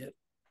me see it.